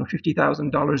paying,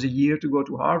 $50,000 a year to go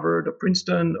to Harvard or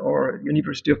Princeton or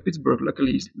University of Pittsburgh,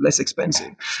 luckily it's less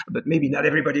expensive, but maybe not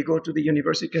everybody can go to the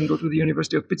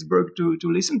University of Pittsburgh to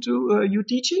listen to you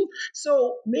teaching.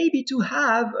 So maybe to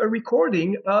have a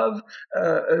recording of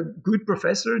a good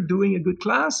professor doing a good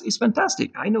class is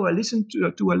fantastic. I know I listened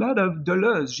to a lot of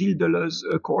Gilles Deleuze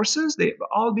courses. They've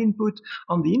all been put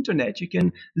on the internet. You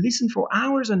can listen for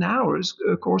hours and hours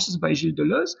courses by Gilles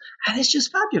Deleuze, and it's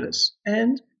just fabulous.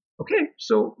 And okay,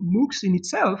 so MOOCs in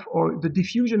itself, or the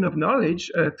diffusion of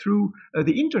knowledge through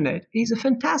the internet, is a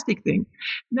fantastic thing.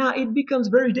 Now, it becomes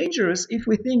very dangerous if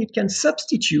we think it can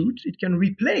substitute, it can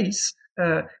replace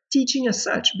teaching as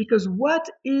such, because what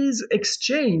is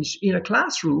exchanged in a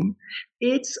classroom,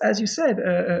 it's, as you said,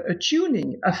 a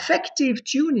tuning, affective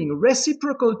tuning,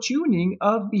 reciprocal tuning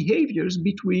of behaviors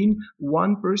between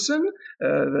one person,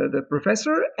 the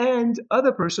professor, and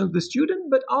other person, the student,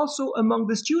 but also among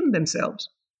the student themselves.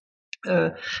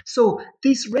 So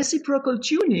this reciprocal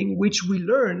tuning, which we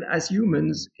learn as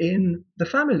humans in the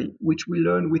family, which we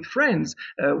learn with friends,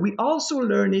 we also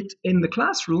learn it in the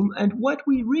classroom. And what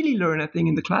we really learn, I think,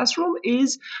 in the classroom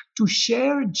is to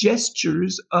share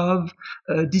gestures of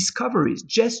discoveries,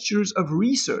 gestures of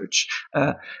research.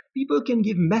 People can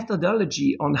give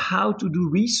methodology on how to do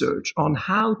research, on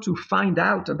how to find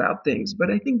out about things.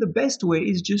 But I think the best way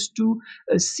is just to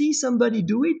see somebody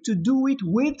do it, to do it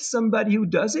with somebody who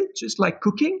does it, just like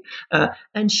cooking.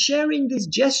 And sharing these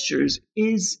gestures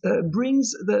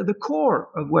brings the core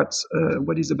of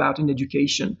what is about in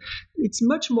education. It's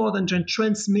much more than just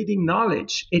transmitting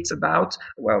knowledge. It's about,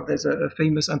 well, there's a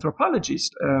famous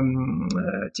anthropologist,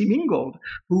 Tim Ingold,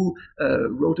 who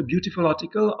wrote a beautiful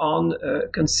article on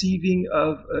conceiving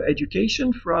of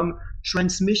education from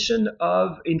transmission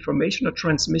of information or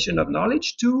transmission of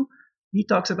knowledge to, he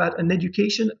talks about an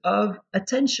education of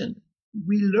attention.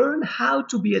 We learn how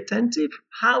to be attentive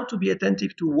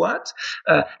to what,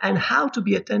 and how to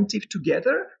be attentive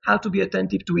together, how to be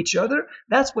attentive to each other.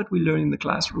 That's what we learn in the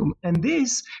classroom. And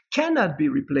this cannot be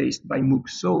replaced by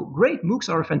MOOCs. So great, MOOCs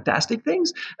are fantastic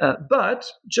things,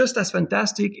 but just as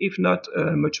fantastic, if not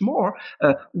much more,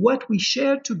 what we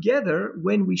share together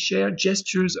when we share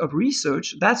gestures of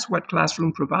research, that's what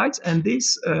classroom provides. And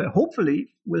this, hopefully,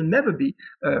 will never be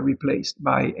replaced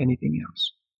by anything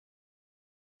else.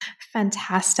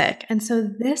 Fantastic. And so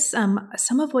this,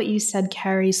 some of what you said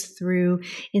carries through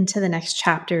into the next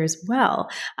chapter as well.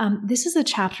 This is a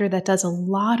chapter that does a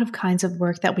lot of kinds of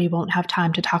work that we won't have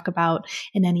time to talk about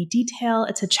in any detail.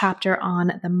 It's a chapter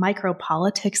on the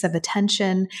micropolitics of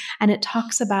attention, and it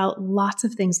talks about lots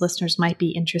of things listeners might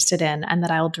be interested in, and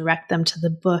that I'll direct them to the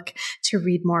book to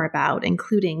read more about,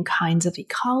 including kinds of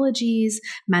ecologies,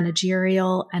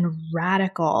 managerial, and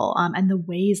radical, and the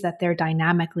ways that they're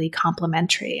dynamically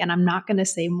complementary. And I'm not going to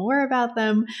say more about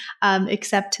them,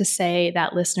 except to say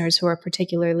that listeners who are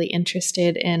particularly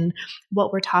interested in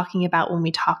what we're talking about when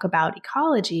we talk about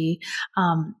ecology,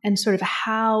 and sort of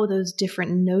how those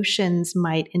different notions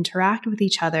might interact with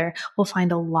each other, will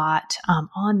find a lot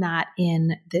on that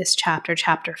in this chapter,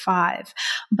 chapter 5.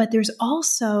 But there's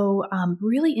also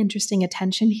really interesting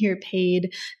attention here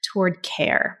paid toward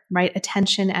care, right?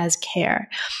 Attention as care.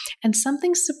 And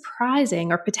something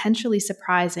surprising or potentially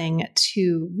surprising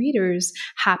to readers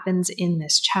happens in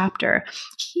this chapter.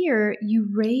 Here, you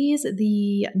raise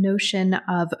the notion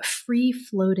of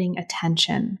free-floating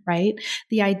attention, right?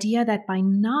 The idea that by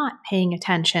not paying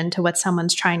attention to what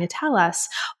someone's trying to tell us,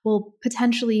 we'll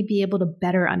potentially be able to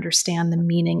better understand the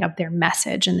meaning of their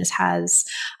message. And this has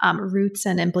roots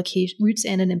in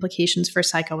and implications for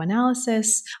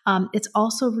psychoanalysis. It's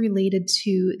also related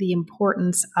to the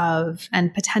importance of,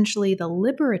 and potentially the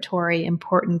liberatory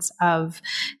importance of,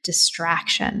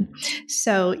 distraction.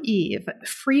 So, Eve,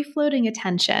 free-floating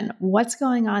attention, what's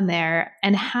going on there,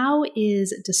 and how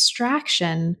is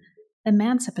distraction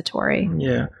emancipatory?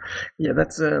 Yeah,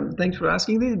 that's thanks for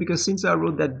asking this, because since I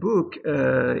wrote that book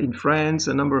in France,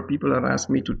 a number of people have asked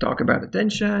me to talk about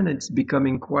attention. It's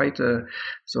becoming quite a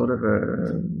sort of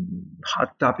a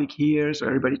hot topic here. So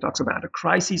everybody talks about a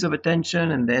crisis of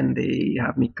attention, and then they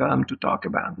have me come to talk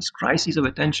about this crisis of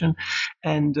attention.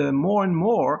 And more and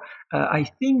more, I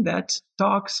think that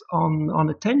talks on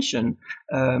attention,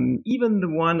 even the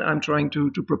one I'm trying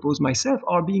to propose myself,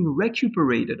 are being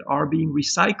recuperated, are being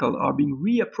recycled, are being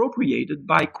reappropriated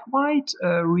by quite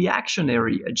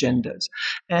reactionary agendas.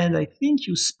 And I think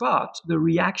you spot the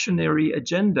reactionary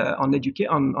agenda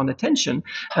on attention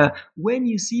when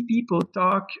you see people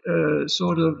talk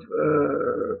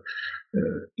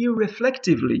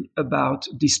irreflectively about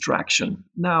distraction.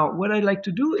 Now, what I like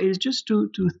to do is just to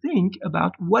think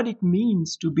about what it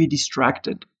means to be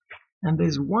distracted. And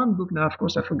there's one book now, of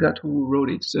course, I forgot who wrote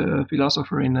it. It's a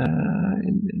philosopher on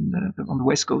the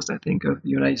West Coast, I think, of the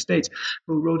United States,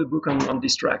 who wrote a book on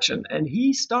distraction. And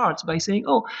he starts by saying,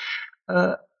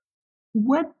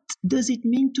 what does it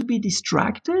mean to be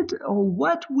distracted? Or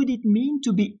what would it mean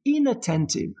to be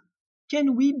inattentive?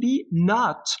 Can we be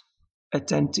not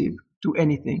attentive to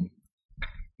anything?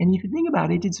 And if you think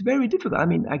about it, it's very difficult. I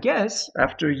mean, I guess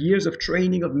after years of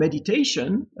training of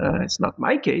meditation, it's not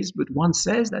my case, but one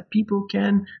says that people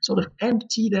can sort of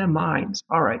empty their minds.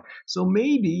 All right. So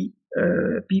maybe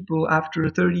people after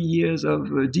 30 years of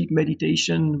deep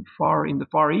meditation in the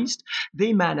Far East,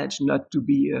 they manage not to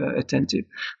be attentive.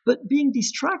 But being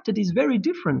distracted is very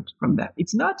different from that.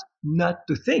 It's not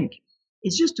to think.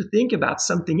 It's just to think about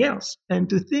something else. And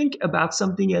to think about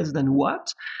something else than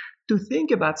what? To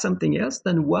think about something else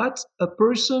than what a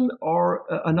person or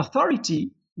an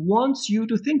authority wants you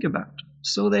to think about.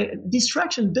 So the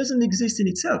distraction doesn't exist in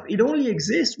itself. It only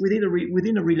exists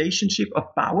within a relationship of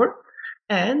power.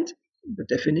 And the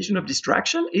definition of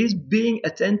distraction is being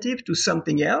attentive to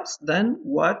something else than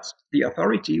what the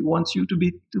authority wants you to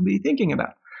be thinking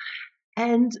about.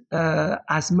 And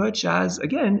as much as,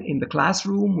 again, in the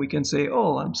classroom, we can say,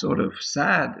 I'm sort of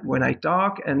sad when I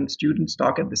talk and students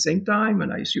talk at the same time,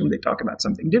 and I assume they talk about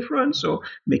something different, so it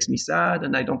makes me sad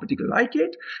and I don't particularly like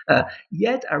it.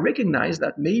 Yet I recognize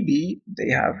that maybe they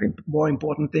have more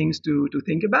important things to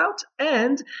think about,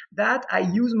 and that I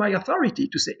use my authority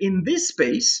to say, in this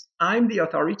space, I'm the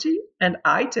authority, and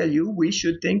I tell you we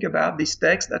should think about this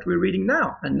text that we're reading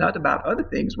now, and not about other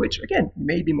things, which, again,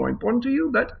 may be more important to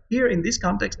you, but here in this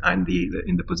context, I'm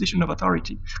in the position of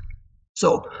authority.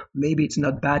 So maybe it's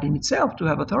not bad in itself to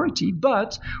have authority,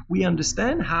 but we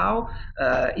understand how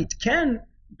it can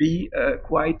be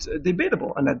quite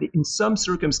debatable, and that in some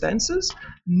circumstances,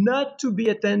 not to be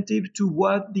attentive to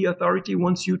what the authority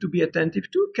wants you to be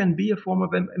attentive to can be a form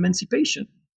of emancipation.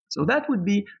 So that would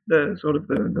be the sort of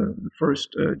the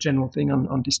first general thing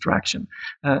on distraction.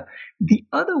 The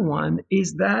other one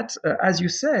is that, as you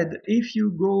said, if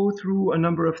you go through a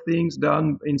number of things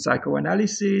done in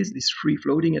psychoanalysis, this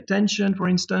free-floating attention, for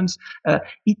instance,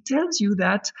 it tells you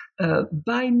that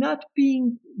by not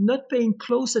paying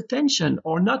close attention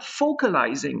or not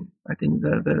focalizing, I think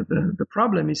the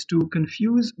problem is to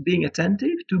confuse being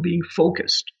attentive to being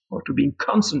focused. or to being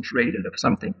concentrated of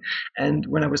something. And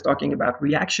when I was talking about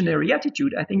reactionary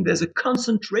attitude, I think there's a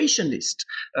concentrationist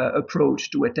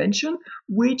approach to attention,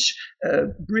 which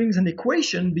brings an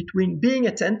equation between being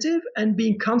attentive and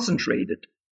being concentrated.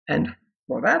 And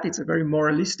for that, it's a very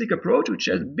moralistic approach, which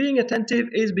says being attentive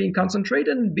is being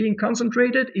concentrated, and being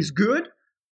concentrated is good,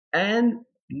 and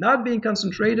not being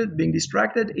concentrated, being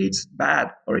distracted, it's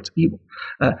bad or it's evil.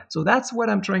 So that's what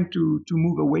I'm trying to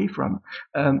move away from.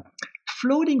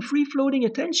 Free-floating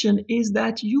attention is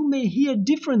that you may hear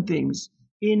different things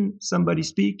in somebody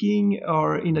speaking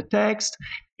or in a text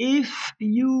if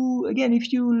you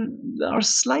are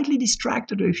slightly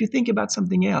distracted or if you think about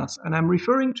something else. And I'm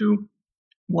referring to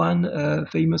one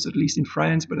famous, at least in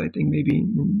France, but I think maybe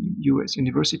in US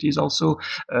universities also,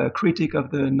 a critic of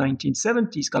the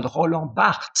 1970s called Roland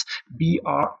Barthes,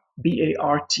 B-A-R-T-H-E-S,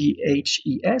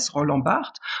 Roland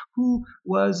Barthes, who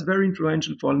was very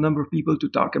influential for a number of people to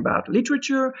talk about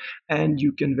literature. And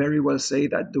you can very well say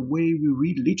that the way we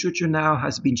read literature now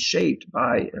has been shaped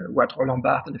by what Roland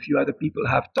Barthes and a few other people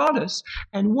have taught us.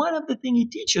 And one of the things he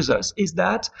teaches us is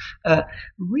that when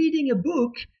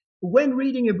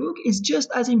reading a book, it's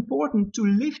just as important to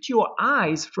lift your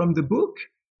eyes from the book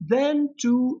than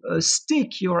to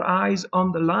stick your eyes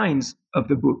on the lines of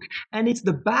the book. And it's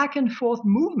the back and forth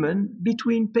movement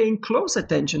between paying close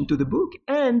attention to the book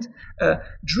and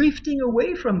drifting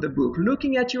away from the book,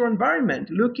 looking at your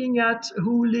environment, looking at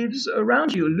who lives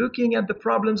around you, looking at the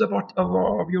problems of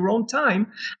your own time.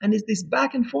 And it's this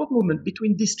back and forth movement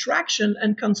between distraction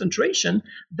and concentration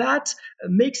that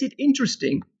makes it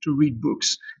interesting to read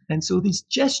books. And so this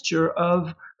gesture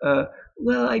of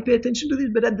I pay attention to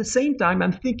this, but at the same time,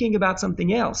 I'm thinking about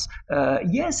something else.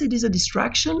 Yes, it is a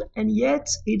distraction, and yet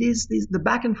it is the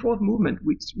back and forth movement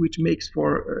which makes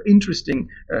for interesting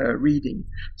reading.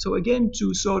 So again,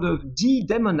 to sort of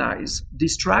de-demonize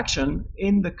distraction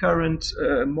in the current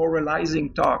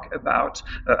moralizing talk about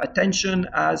attention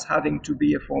as having to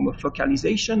be a form of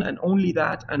focalization and only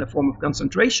that and a form of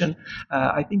concentration,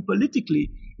 I think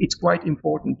politically it's quite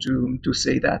important to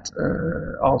say that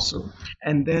also.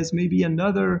 And there's maybe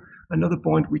another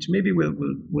point which maybe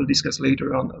we'll discuss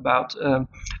later on about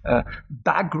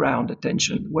background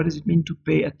attention. What does it mean to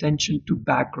pay attention to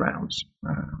backgrounds?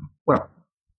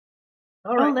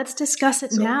 All right. Let's discuss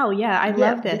it now. Yeah, I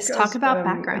love this. Because, talk about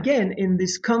background. Again, in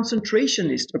this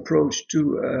concentrationist approach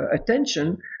to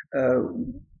attention,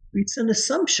 it's an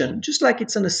assumption, just like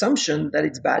it's an assumption that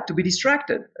it's bad to be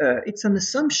distracted. It's an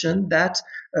assumption that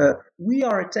we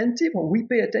are attentive or we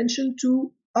pay attention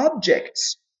to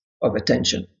objects of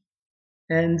attention.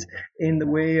 And in the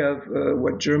way of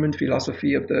what German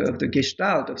philosophy of the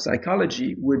Gestalt of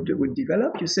psychology would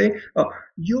develop, you say,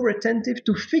 you're attentive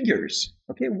to figures.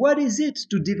 Okay, what is it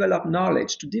to develop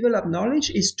knowledge? To develop knowledge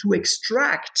is to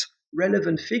extract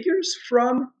relevant figures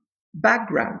from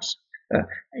backgrounds.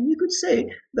 And you could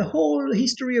say the whole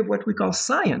history of what we call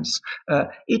science,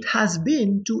 it has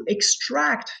been to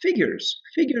extract figures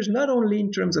not only in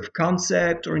terms of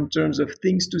concept or in terms of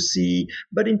things to see,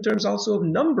 but in terms also of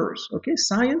numbers. Okay,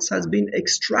 science has been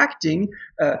extracting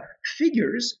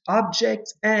figures,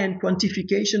 objects, and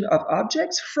quantification of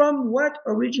objects from what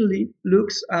originally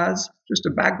looks as just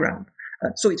a background.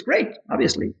 So it's great,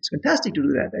 obviously. It's fantastic to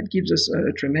do that. That gives us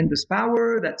a tremendous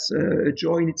power. That's a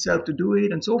joy in itself to do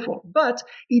it and so forth. But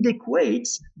it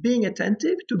equates being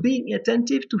attentive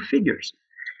to figures.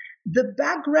 The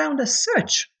background as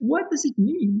such, what does it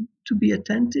mean to be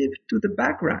attentive to the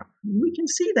background? We can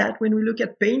see that when we look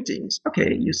at paintings.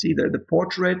 Okay, you see the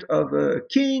portrait of a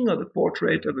king or the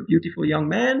portrait of a beautiful young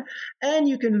man, and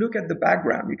you can look at the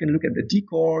background. You can look at the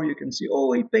decor. You can see,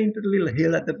 he painted a little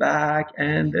hill at the back,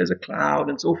 and there's a cloud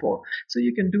and so forth. So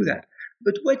you can do that.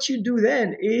 But what you do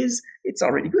then is, it's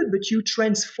already good, but you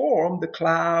transform the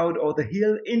cloud or the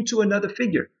hill into another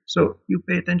figure. So you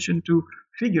pay attention to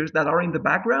figures that are in the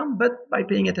background, but by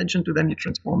paying attention to them, you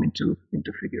transform into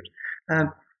figures.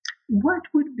 What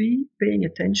would be paying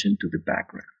attention to the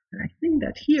background? And I think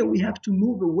that here we have to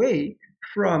move away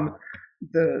from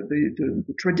the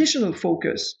traditional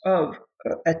focus of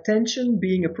attention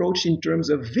being approached in terms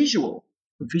of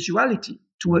visuality.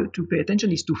 To pay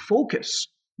attention is to focus,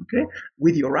 okay,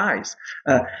 with your eyes,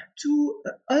 to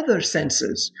other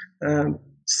senses,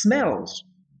 smells,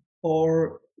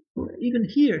 or even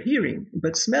hearing,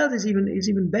 but smell is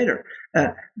even better.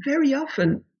 Very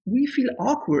often we feel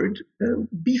awkward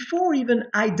before even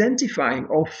identifying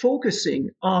or focusing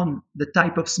on the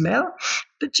type of smell,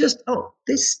 but just,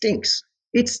 this stinks.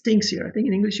 It stinks here. I think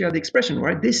in English you have the expression,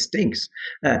 right? This stinks.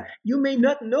 You may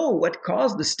not know what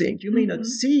caused the stink. You may not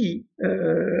see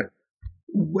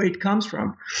where it comes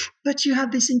from, but you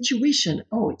have this intuition.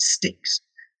 It stinks.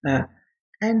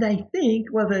 And I think,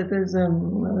 well, there's a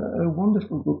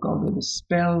wonderful book called The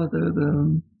Spell.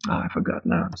 I forgot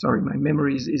now. Sorry, my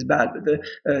memory is bad.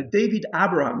 But David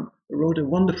Abram wrote a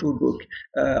wonderful book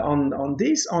on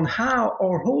this, on how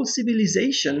our whole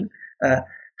civilization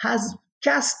has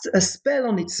cast a spell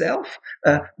on itself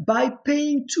by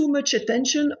paying too much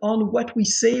attention on what we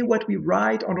say, what we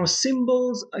write, on our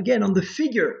symbols, again, on the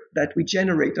figure that we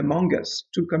generate among us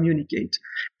to communicate.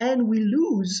 And we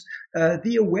lose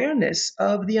the awareness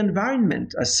of the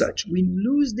environment as such. We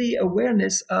lose the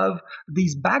awareness of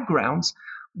these backgrounds,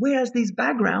 whereas these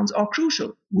backgrounds are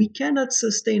crucial. We cannot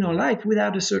sustain our life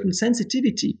without a certain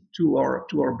sensitivity to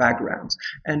our backgrounds.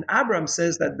 And Abram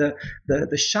says that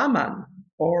the shaman,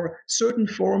 or certain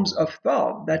forms of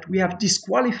thought that we have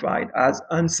disqualified as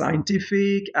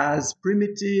unscientific, as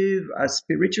primitive, as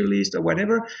spiritualist, or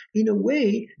whatever, in a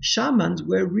way, shamans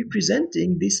were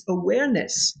representing this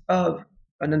awareness of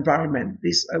an environment,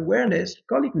 this awareness,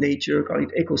 call it nature, call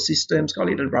it ecosystems,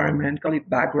 call it environment, call it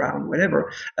background,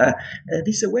 whatever.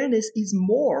 This awareness is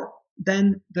more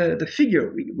than the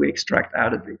figure we extract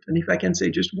out of it. And if I can say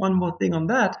just one more thing on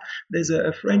that, there's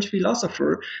a French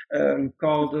philosopher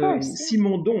called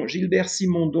Simondon, Gilbert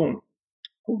Simondon,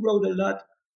 who wrote a lot.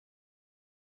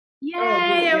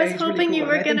 Yay! I was hoping really cool. You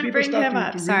were going to bring him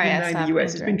up. Sorry, I stopped.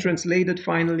 It's been translated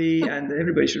finally, and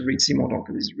everybody should read Simondon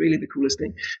because it's really the coolest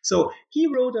thing. So he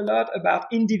wrote a lot about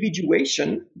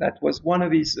individuation. That was one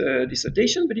of his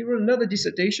dissertations, but he wrote another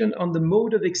dissertation on the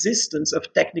mode of existence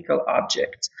of technical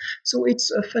objects. So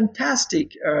it's a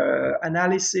fantastic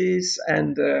analysis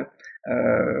and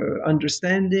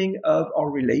understanding of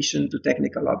our relation to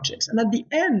technical objects. And at the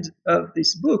end of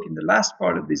this book, in the last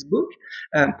part of this book,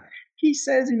 he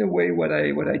says in a way what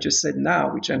I just said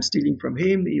now, which I'm stealing from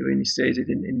him, even he says it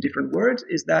in different words,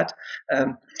 is that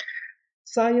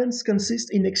science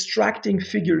consists in extracting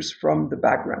figures from the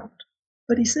background.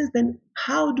 But he says then,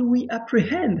 how do we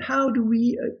apprehend, how do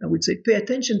we, I would say, pay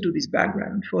attention to this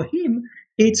background? For him,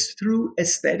 it's through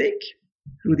aesthetic,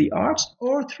 through the arts,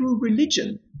 or through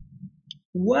religion.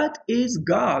 What is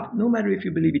God? No matter if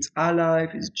you believe it's Allah,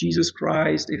 if it's Jesus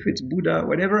Christ, if it's Buddha,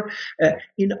 whatever,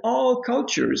 in all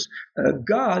cultures,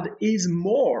 God is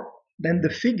more than the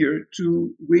figure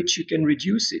to which you can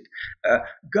reduce it.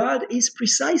 God is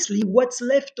precisely what's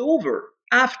left over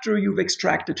after you've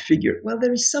extracted figure. Well,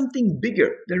 there is something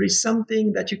bigger. There is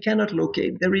something that you cannot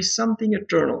locate. There is something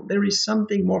eternal. There is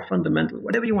something more fundamental,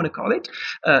 whatever you want to call it.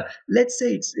 Let's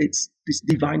say it's this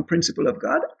divine principle of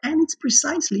God, and it's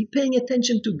precisely paying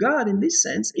attention to God in this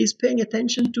sense is paying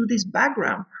attention to this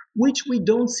background, which we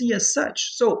don't see as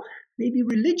such. So maybe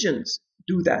religions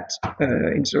do that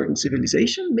in certain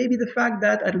civilization. Maybe the fact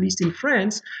that, at least in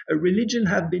France, a religion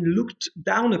have been looked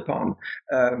down upon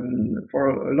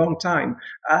for a long time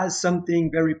as something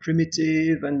very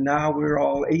primitive, and now we're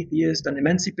all atheists and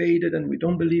emancipated and we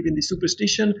don't believe in the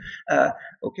superstition.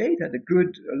 Okay, it had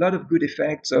a lot of good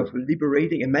effects of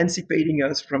liberating, emancipating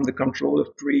us from the control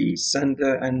of priests and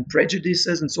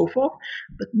prejudices and so forth.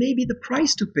 But maybe the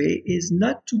price to pay is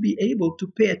not to be able to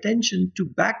pay attention to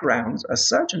backgrounds as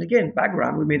such. And again, background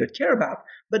we may not care about,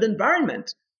 but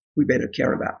environment we better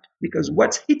care about, because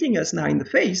what's hitting us now in the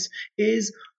face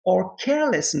is our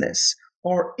carelessness,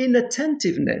 our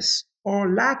inattentiveness,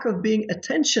 or lack of being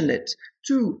attentionate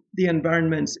to the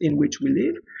environments in which we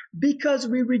live, because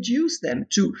we reduce them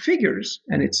to figures,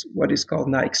 and it's what is called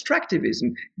now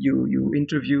extractivism. You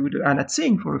interviewed Anna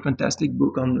Tsing for a fantastic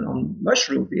book on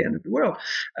mushrooms, the end of the world.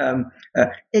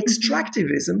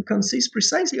 Extractivism consists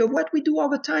precisely of what we do all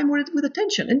the time with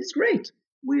attention, and it's great.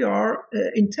 We are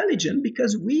intelligent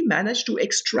because we manage to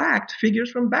extract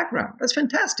figures from background. That's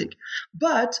fantastic.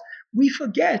 But we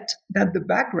forget that the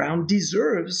background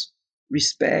deserves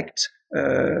respect,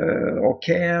 or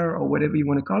care, or whatever you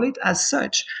want to call it, as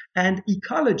such. And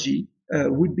ecology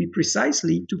would be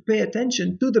precisely to pay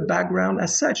attention to the background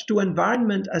as such, to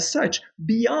environment as such,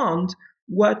 beyond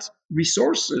what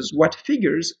resources, what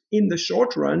figures in the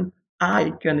short run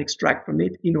I can extract from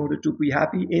it in order to be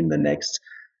happy in the next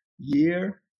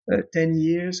year, 10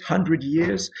 years, 100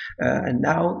 years. And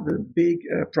now the big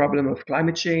problem of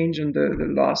climate change and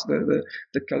the loss,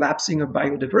 the collapsing of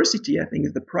biodiversity, I think,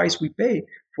 is the price we pay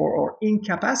for our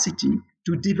incapacity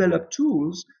to develop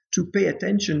tools to pay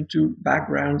attention to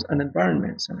backgrounds and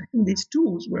environments. And I think these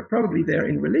tools were probably there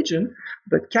in religion,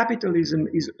 but capitalism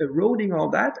is eroding all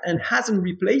that and hasn't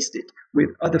replaced it with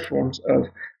other forms of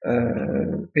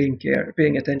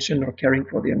paying attention or caring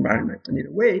for the environment. And in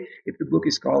a way, if the book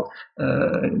is called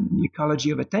The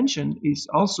Ecology of Attention, is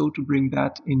also to bring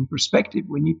that in perspective.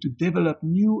 We need to develop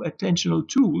new attentional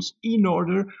tools in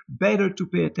order better to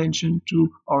pay attention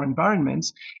to our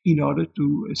environments in order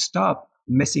to stop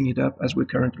messing it up as we're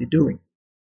currently doing.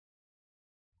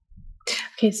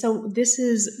 Okay, so this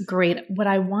is great. What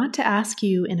I want to ask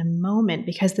you in a moment,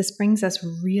 because this brings us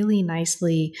really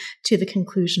nicely to the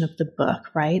conclusion of the book,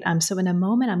 right? So in a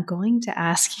moment, I'm going to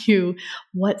ask you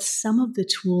what some of the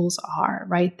tools are,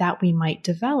 right, that we might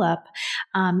develop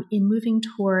in moving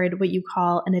toward what you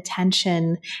call an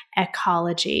attention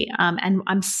ecology. And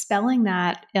I'm spelling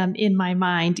that in my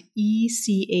mind,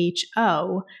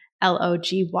 ECHO.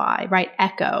 LOGY, right?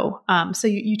 Echo. So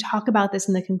you talk about this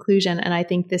in the conclusion, and I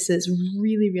think this is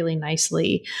really, really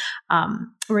nicely,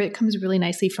 or it comes really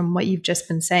nicely from what you've just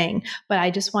been saying. But I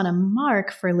just want to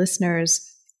mark for listeners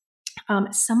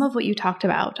some of what you talked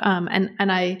about.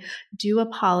 And I do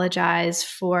apologize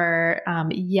for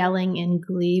yelling in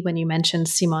glee when you mentioned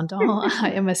Simondon.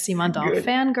 I am a Simondon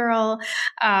fangirl.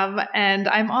 And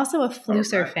I'm also a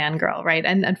Flusser fangirl, right?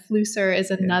 And Flusser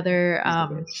is another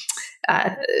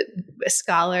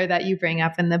scholar that you bring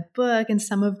up in the book, and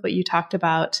some of what you talked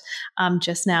about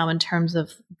just now in terms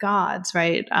of gods,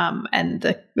 right? And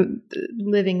the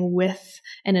living with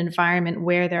an environment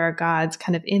where there are gods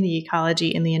kind of in the ecology,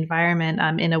 in the environment,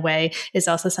 in a way, is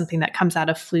also something that comes out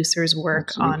of Flusser's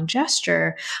work on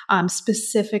gesture,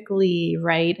 specifically,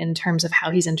 right, in terms of how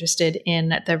he's interested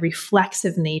in the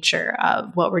reflexive nature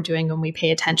of what we're doing when we pay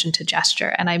attention to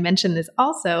gesture. And I mention this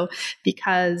also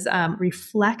because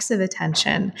reflexive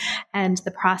attention and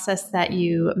the process that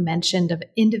you mentioned of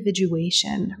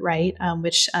individuation, right,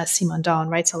 which Simondon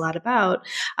writes a lot about,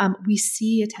 we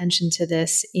see attention to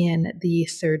this in the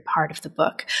third part of the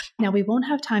book. Now, we won't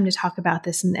have time to talk about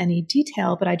this in any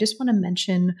detail, but I just want to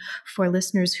mention for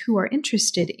listeners who are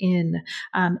interested in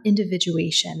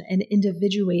individuation and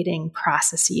individuating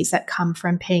processes that come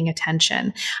from paying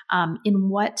attention, in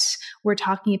what we're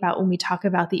talking about when we talk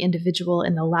about the individual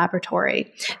in the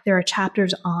laboratory. There are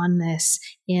chapters on this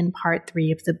in part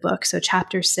 3 of the book. So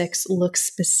chapter 6 looks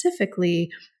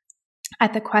specifically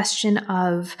at the question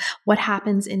of what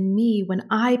happens in me when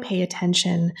I pay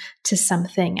attention to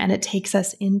something. And it takes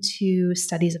us into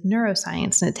studies of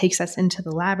neuroscience, and it takes us into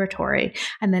the laboratory.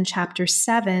 And then chapter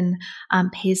 7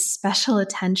 pays special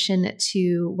attention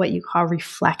to what you call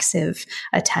reflexive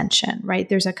attention, right?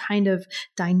 There's a kind of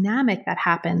dynamic that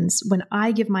happens when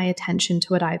I give my attention to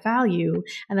what I value,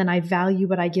 and then I value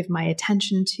what I give my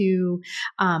attention to.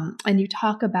 And you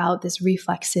talk about this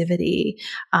reflexivity.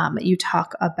 You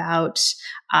talk about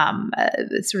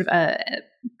sort of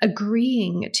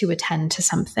agreeing to attend to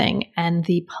something and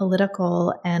the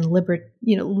political and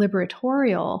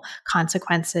liberatorial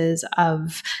consequences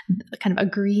of kind of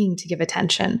agreeing to give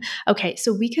attention. Okay,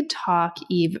 so we could talk,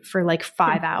 Yves, for like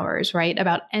 5 hours, right,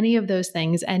 about any of those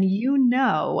things. And you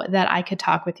know that I could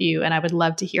talk with you, and I would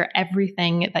love to hear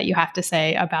everything that you have to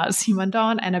say about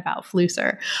Simondon and about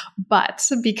Flusser. But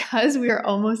because we are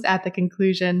almost at the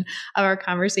conclusion of our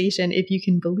conversation, if you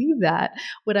can believe that,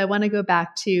 what I want to go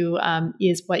back to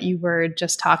is what you were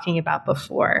just talking about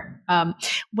before.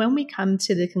 When we come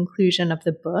to the conclusion of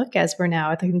the book, as we're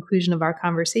now at the conclusion of our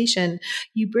conversation,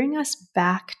 you bring us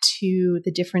back to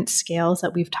the different scales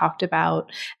that we've talked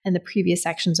about in the previous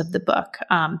sections of the book,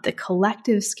 the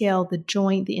collective scale, the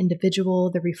joint, the individual,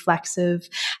 the reflexive.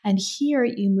 And here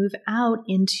you move out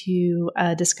into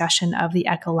a discussion of the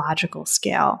ecological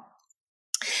scale.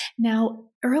 Now,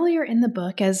 earlier in the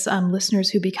book, as listeners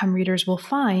who become readers will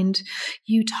find,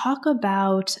 you talk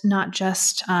about not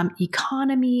just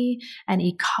economy and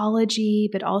ecology,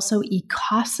 but also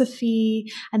ecosophy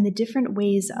and the different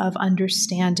ways of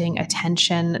understanding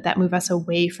attention that move us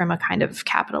away from a kind of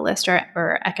capitalist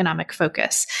or economic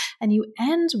focus. And you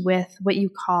end with what you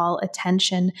call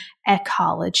attention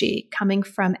ecology, coming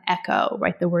from echo,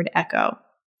 right? The word echo.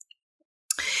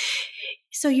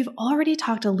 So you've already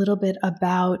talked a little bit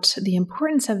about the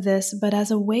importance of this, but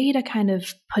as a way to kind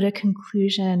of put a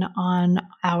conclusion on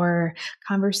our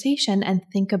conversation and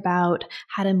think about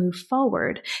how to move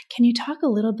forward, can you talk a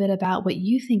little bit about what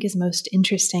you think is most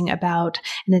interesting about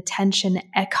an attention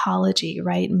ecology,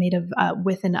 right, made of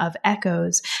with and of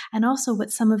echoes, and also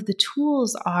what some of the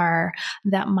tools are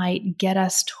that might get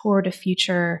us toward a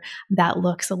future that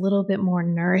looks a little bit more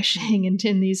nourishing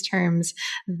in these terms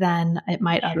than it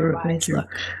might otherwise look?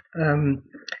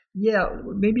 Yeah,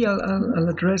 maybe I'll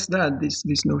address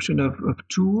this notion of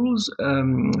tools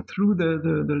through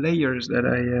the layers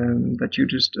that you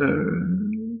just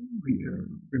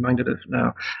reminded of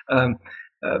now.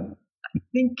 I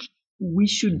think we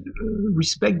should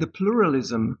respect the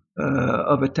pluralism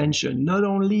of attention, not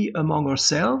only among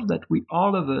ourselves, that we,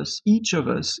 all of us, each of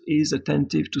us is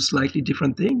attentive to slightly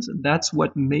different things. And that's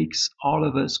what makes all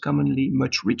of us commonly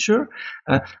much richer,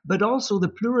 but also the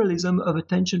pluralism of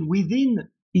attention within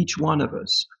each one of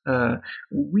us.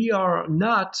 We are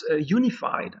not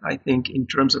unified, I think, in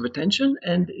terms of attention,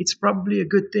 and it's probably a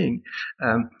good thing.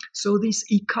 So this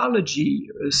ecology,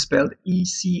 spelled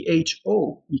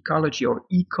E-C-H-O, ecology, or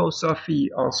ecosophy,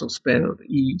 also spelled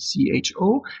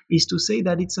E-C-H-O, is to say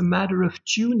that it's a matter of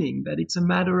tuning, that it's a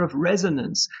matter of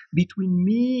resonance between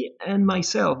me and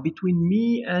myself, between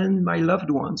me and my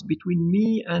loved ones, between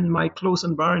me and my close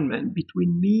environment,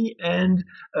 between me and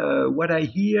what I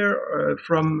hear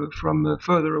from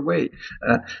further away.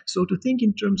 So to think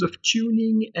in terms of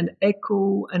tuning and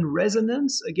echo and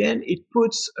resonance, again, it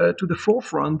puts to the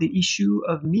forefront the issue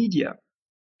of media.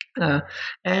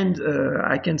 And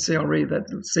I can say already that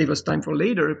will save us time for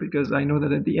later, because I know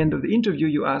that at the end of the interview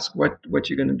you ask what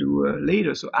you're going to do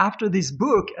later. So after this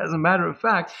book, as a matter of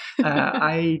fact,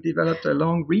 I developed a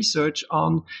long research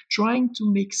on trying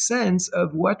to make sense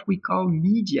of what we call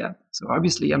media. So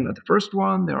obviously I'm not the first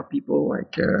one. There are people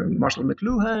like Marshall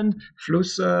McLuhan,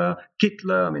 Flusser,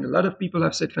 Kittler. I mean, a lot of people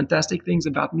have said fantastic things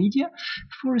about media.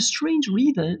 For a strange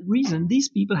reason, these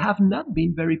people have not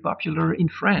been very popular in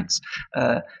France.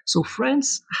 So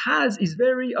France is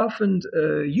very often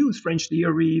used, French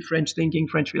theory, French thinking,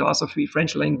 French philosophy,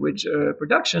 French language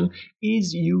production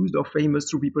is used or famous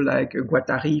through people like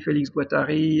Guattari, Félix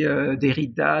Guattari,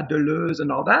 Derrida, Deleuze,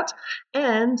 and all that.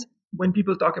 And when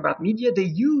people talk about media, they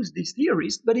use these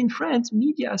theories, but in France,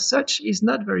 media as such is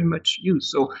not very much used.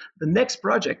 So the next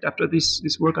project after this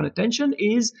work on attention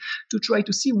is to try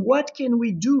to see what can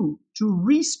we do to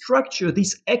restructure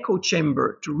this echo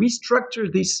chamber, to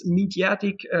restructure this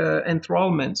mediatic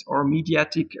enthrallment or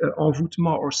mediatic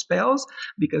envoûtement or spells,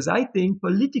 because I think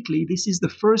politically this is the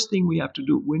first thing we have to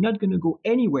do. We're not going to go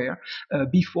anywhere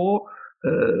before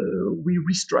we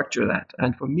restructure that.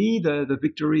 And for me, the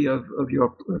victory of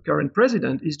your current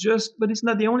president is just, but it's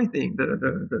not the only thing.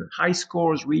 The high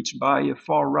scores reached by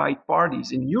far-right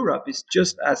parties in Europe is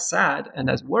just as sad and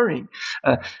as worrying.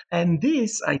 And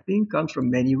this, I think, comes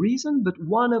from many reasons, but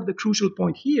one of the crucial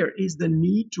points here is the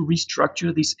need to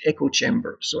restructure this echo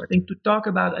chamber. So I think to talk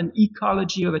about an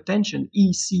ecology of attention,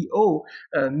 ECO,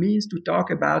 means to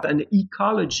talk about an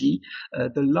ecology,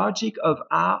 the logic of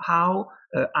how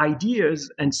ideas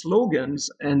and slogans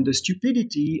and the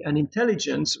stupidity and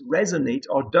intelligence resonate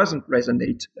or doesn't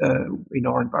resonate in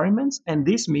our environments. And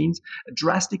this means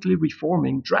drastically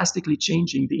reforming, drastically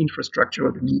changing the infrastructure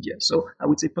of the media. So I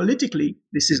would say politically,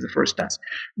 this is the first task.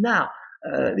 Now,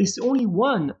 this is only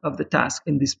one of the tasks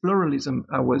in this pluralism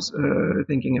I was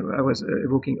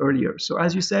evoking earlier. So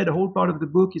as you said, a whole part of the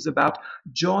book is about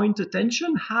joint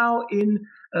attention, how in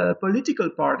political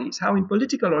parties, how in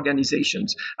political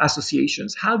organizations,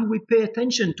 associations, how do we pay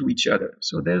attention to each other?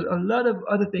 So there's a lot of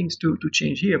other things to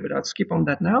change here, but I'll skip on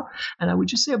that now. And I would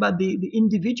just say about the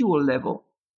individual level.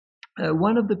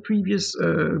 One of the previous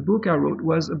book I wrote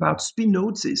was about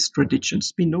Spinoza's tradition.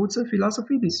 Spinoza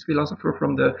philosophy, this philosopher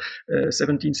from the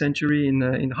 17th century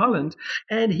in Holland,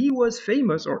 and he was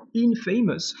famous or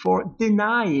infamous for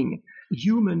denying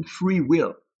human free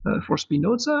will. For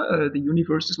Spinoza, the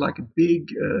universe is like a big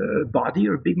body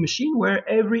or a big machine where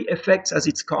every effect has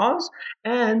its cause,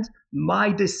 and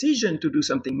my decision to do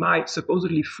something, my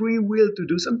supposedly free will to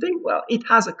do something, well, it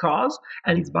has a cause,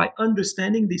 and it's by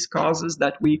understanding these causes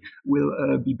that we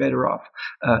will be better off.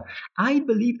 I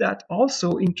believe that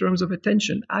also in terms of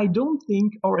attention. I don't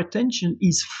think our attention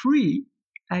is free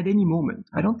at any moment.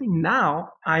 I don't think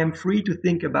now I am free to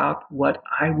think about what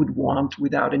I would want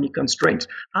without any constraints.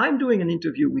 I'm doing an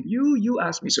interview with you. You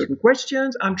ask me certain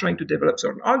questions. I'm trying to develop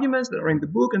certain arguments that are in the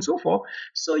book and so forth.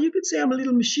 So you could say I'm a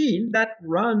little machine that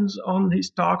runs on his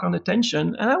talk on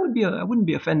attention. And I wouldn't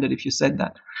be offended if you said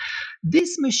that.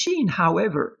 This machine,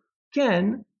 however,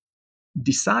 can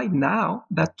decide now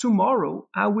that tomorrow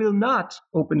I will not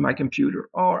open my computer,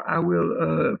 or I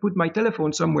will put my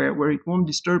telephone somewhere where it won't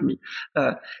disturb me.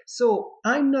 So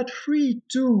I'm not free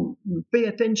to pay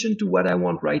attention to what I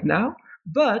want right now,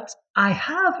 but I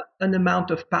have an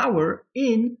amount of power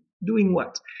in doing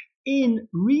what? In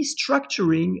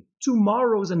restructuring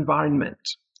tomorrow's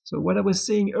environment. So what I was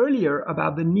saying earlier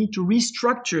about the need to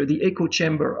restructure the echo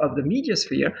chamber of the media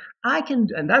sphere,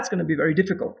 and that's going to be very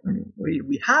difficult. I mean,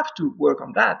 we have to work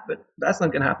on that, but that's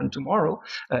not going to happen tomorrow,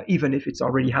 even if it's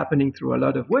already happening through a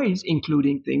lot of ways,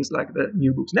 including things like the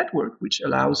New Books Network, which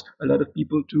allows a lot of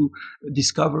people to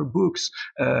discover books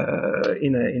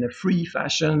in a free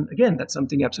fashion. Again, that's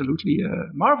something absolutely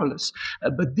marvelous.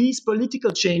 But these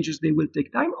political changes, they will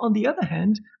take time. On the other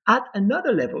hand, at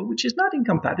another level, which is not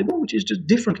incompatible, which is just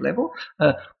different level,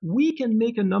 we can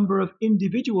make a number of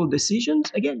individual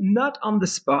decisions, again, not on the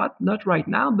spot, not right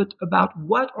now, but about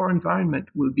what our environment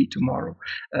will be tomorrow.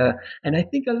 And I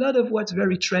think a lot of what's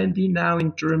very trendy now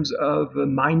in terms of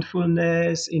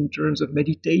mindfulness, in terms of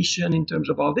meditation, in terms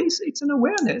of all this, it's an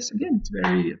awareness. Again,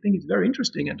 I think it's very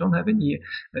interesting. I don't have any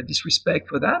disrespect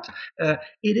for that.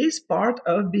 It is part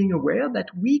of being aware that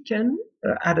we can,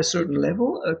 at a certain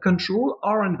level, control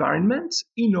our environment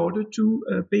in order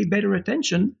to pay better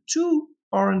attention to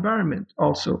our environment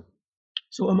also.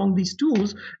 So among these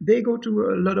tools, they go to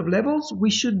a lot of levels. We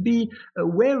should be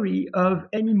wary of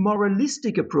any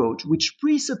moralistic approach, which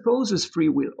presupposes free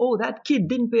will. Oh, that kid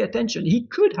didn't pay attention. He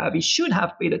should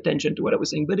have paid attention to what I was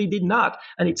saying, but he did not.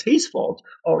 And it's his fault,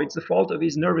 or it's the fault of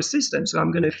his nervous system. So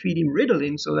I'm going to feed him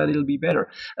Ritalin so that it'll be better.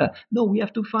 No, we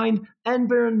have to find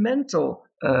environmental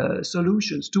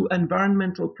solutions to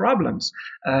environmental problems.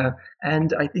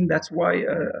 And I think that's why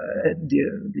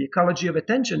the ecology of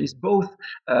attention is both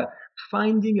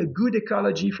finding a good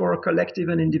ecology for a collective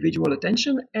and individual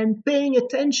attention and paying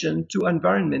attention to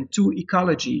environment, to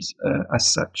ecologies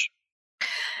as such.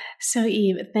 So,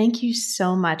 Yves, thank you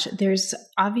so much. There's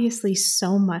obviously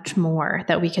so much more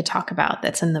that we could talk about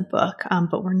that's in the book,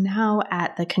 but we're now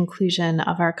at the conclusion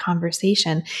of our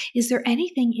conversation. Is there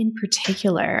anything in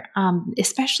particular,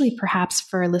 especially perhaps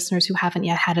for listeners who haven't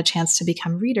yet had a chance to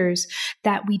become readers,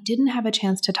 that we didn't have a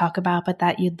chance to talk about, but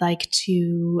that you'd like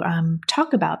to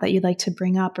talk about, that you'd like to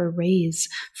bring up or raise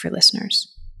for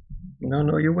listeners?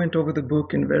 No, you went over the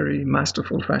book in very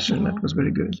masterful fashion. That was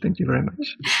very good. Thank you very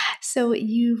much. So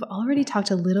you've already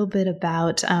talked a little bit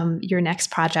about your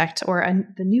next project or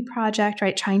the new project,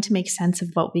 right? Trying to make sense of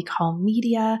what we call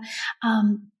media.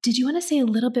 Did you want to say a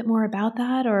little bit more about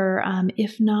that? Or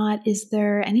if not, is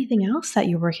there anything else that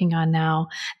you're working on now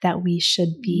that we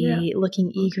should be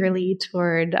looking eagerly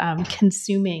toward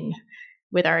consuming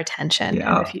with our attention in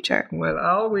the future? Well, I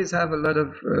always have a lot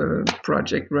of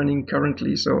project running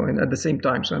currently, and at the same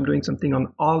time. So I'm doing something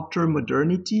on alter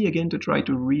modernity, again, to try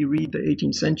to reread the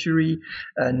 18th century,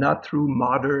 not through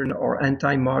modern or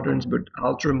anti-moderns, but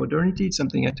alter modernity. It's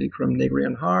something I take from Negri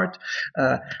and Hart.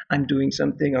 I'm doing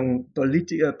something on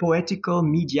poetical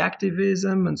media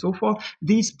activism and so forth.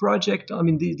 This project,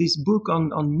 this book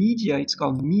on media, it's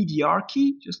called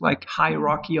Mediarchy, just like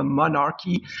hierarchy or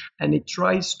monarchy, and it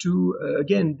tries to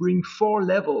again, bring 4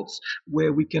 levels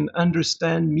where we can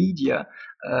understand media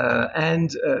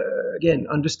and again,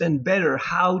 understand better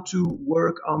how to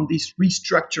work on this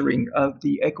restructuring of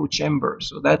the echo chamber.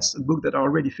 So that's a book that I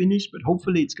already finished, but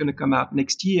hopefully it's going to come out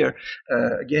next year,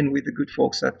 again, with the good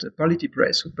folks at Polity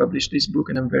Press who published this book,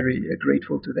 and I'm very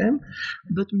grateful to them.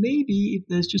 But maybe if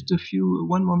there's just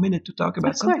one more minute to talk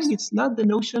about something, it's not the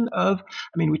notion of,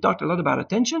 we talked a lot about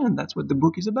attention, and that's what the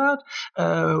book is about.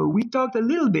 We talked a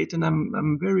little bit, and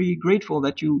I'm very grateful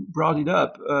that you brought it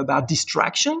up, about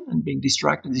distraction, and being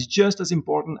distracted is just as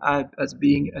important as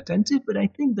being attentive. But I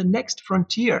think the next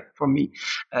frontier for me,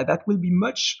 that will be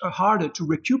much harder to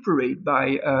recuperate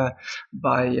by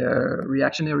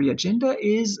reactionary agenda,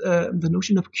 is the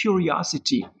notion of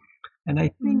curiosity. And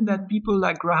I think that people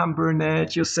like Graham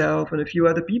Burnett, yourself, and a few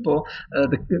other people,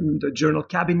 the Journal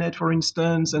Cabinet, for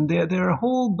instance, and there are a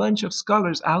whole bunch of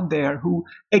scholars out there who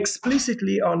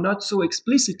explicitly or not so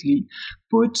explicitly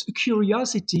put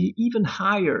curiosity even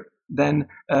higher than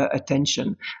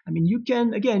attention. You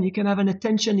can have an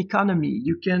attention economy.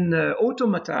 You can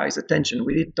automatize attention.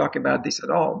 We didn't talk about this at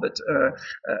all, but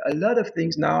a lot of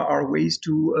things now are ways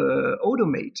to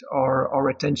automate our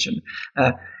attention.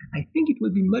 I think it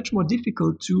will be much more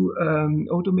difficult to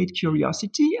automate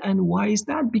curiosity. And why is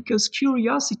that? Because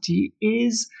curiosity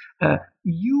is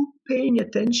you paying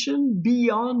attention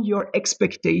beyond your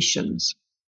expectations.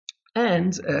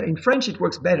 And in French, it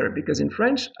works better because in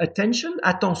French, attention,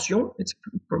 it's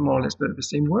more or less the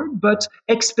same word, but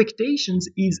expectations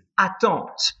is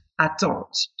attente,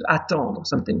 attendre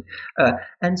something.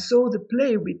 And so the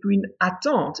play between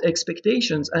attente,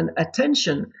 expectations, and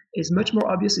attention is much more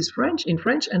obvious in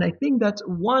French. And I think that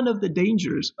one of the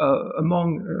dangers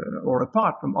or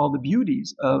apart from all the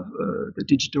beauties of the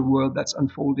digital world that's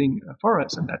unfolding for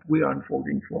us and that we are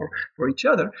unfolding for each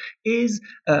other is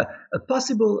a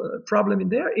possible problem in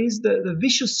there is the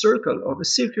vicious circle or the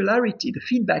circularity, the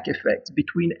feedback effect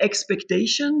between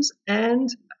expectations and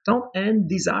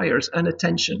desires and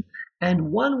attention.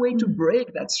 And one way to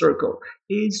break that circle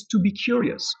is to be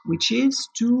curious, which is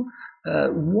to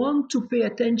want to pay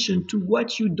attention to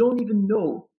what you don't even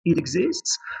know it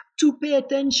exists, to pay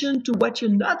attention to what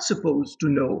you're not supposed to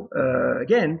know.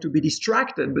 Again, to be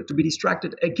distracted, but to be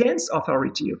distracted against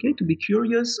authority. Okay, to be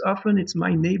curious. Often it's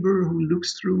my neighbor who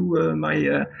looks through my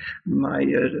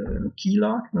key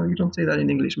lock. No, you don't say that in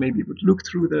English, maybe, but look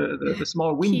through the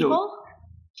small window. Keyhole?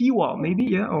 Key wall, maybe,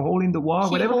 yeah, or hole in the wall,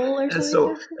 whatever.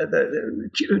 So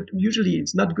usually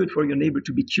it's not good for your neighbor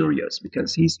to be curious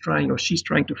because he's trying or she's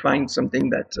trying to find something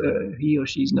that he or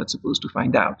she is not supposed to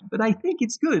find out. But I think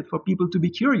it's good for people to be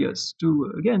curious,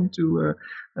 to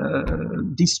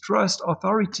distrust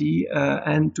authority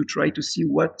and to try to see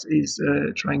what is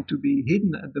trying to be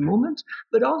hidden at the moment,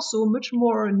 but also much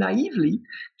more naively,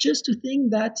 just to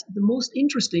think that the most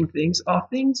interesting things are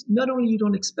things not only you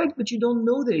don't expect, but you don't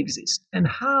know they exist. And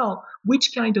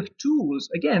which kind of tools,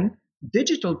 again,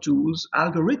 digital tools,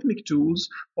 algorithmic tools,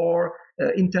 or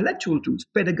intellectual tools,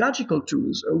 pedagogical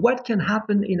tools, what can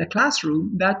happen in a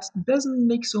classroom that doesn't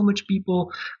make so much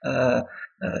people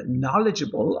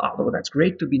knowledgeable, although that's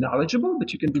great to be knowledgeable,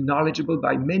 but you can be knowledgeable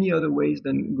by many other ways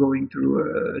than going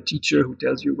through a teacher who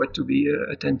tells you what to be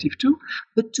attentive to,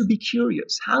 but to be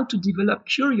curious, how to develop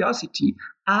curiosity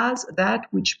as that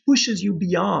which pushes you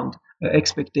beyond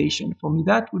expectation. For me,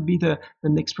 that would be the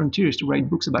next frontier, is to write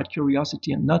books about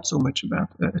curiosity and not so much about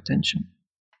attention.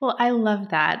 Well, I love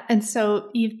that. And so,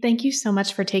 Yves, thank you so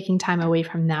much for taking time away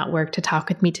from that work to talk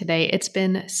with me today. It's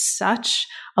been such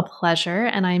a pleasure,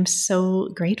 and I'm so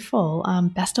grateful.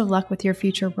 Best of luck with your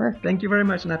future work. Thank you very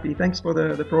much, Nappy. Thanks for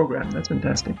the program. That's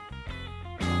fantastic.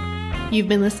 You've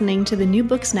been listening to the New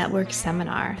Books Network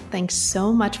seminar. Thanks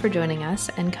so much for joining us,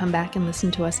 and come back and listen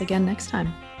to us again next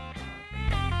time.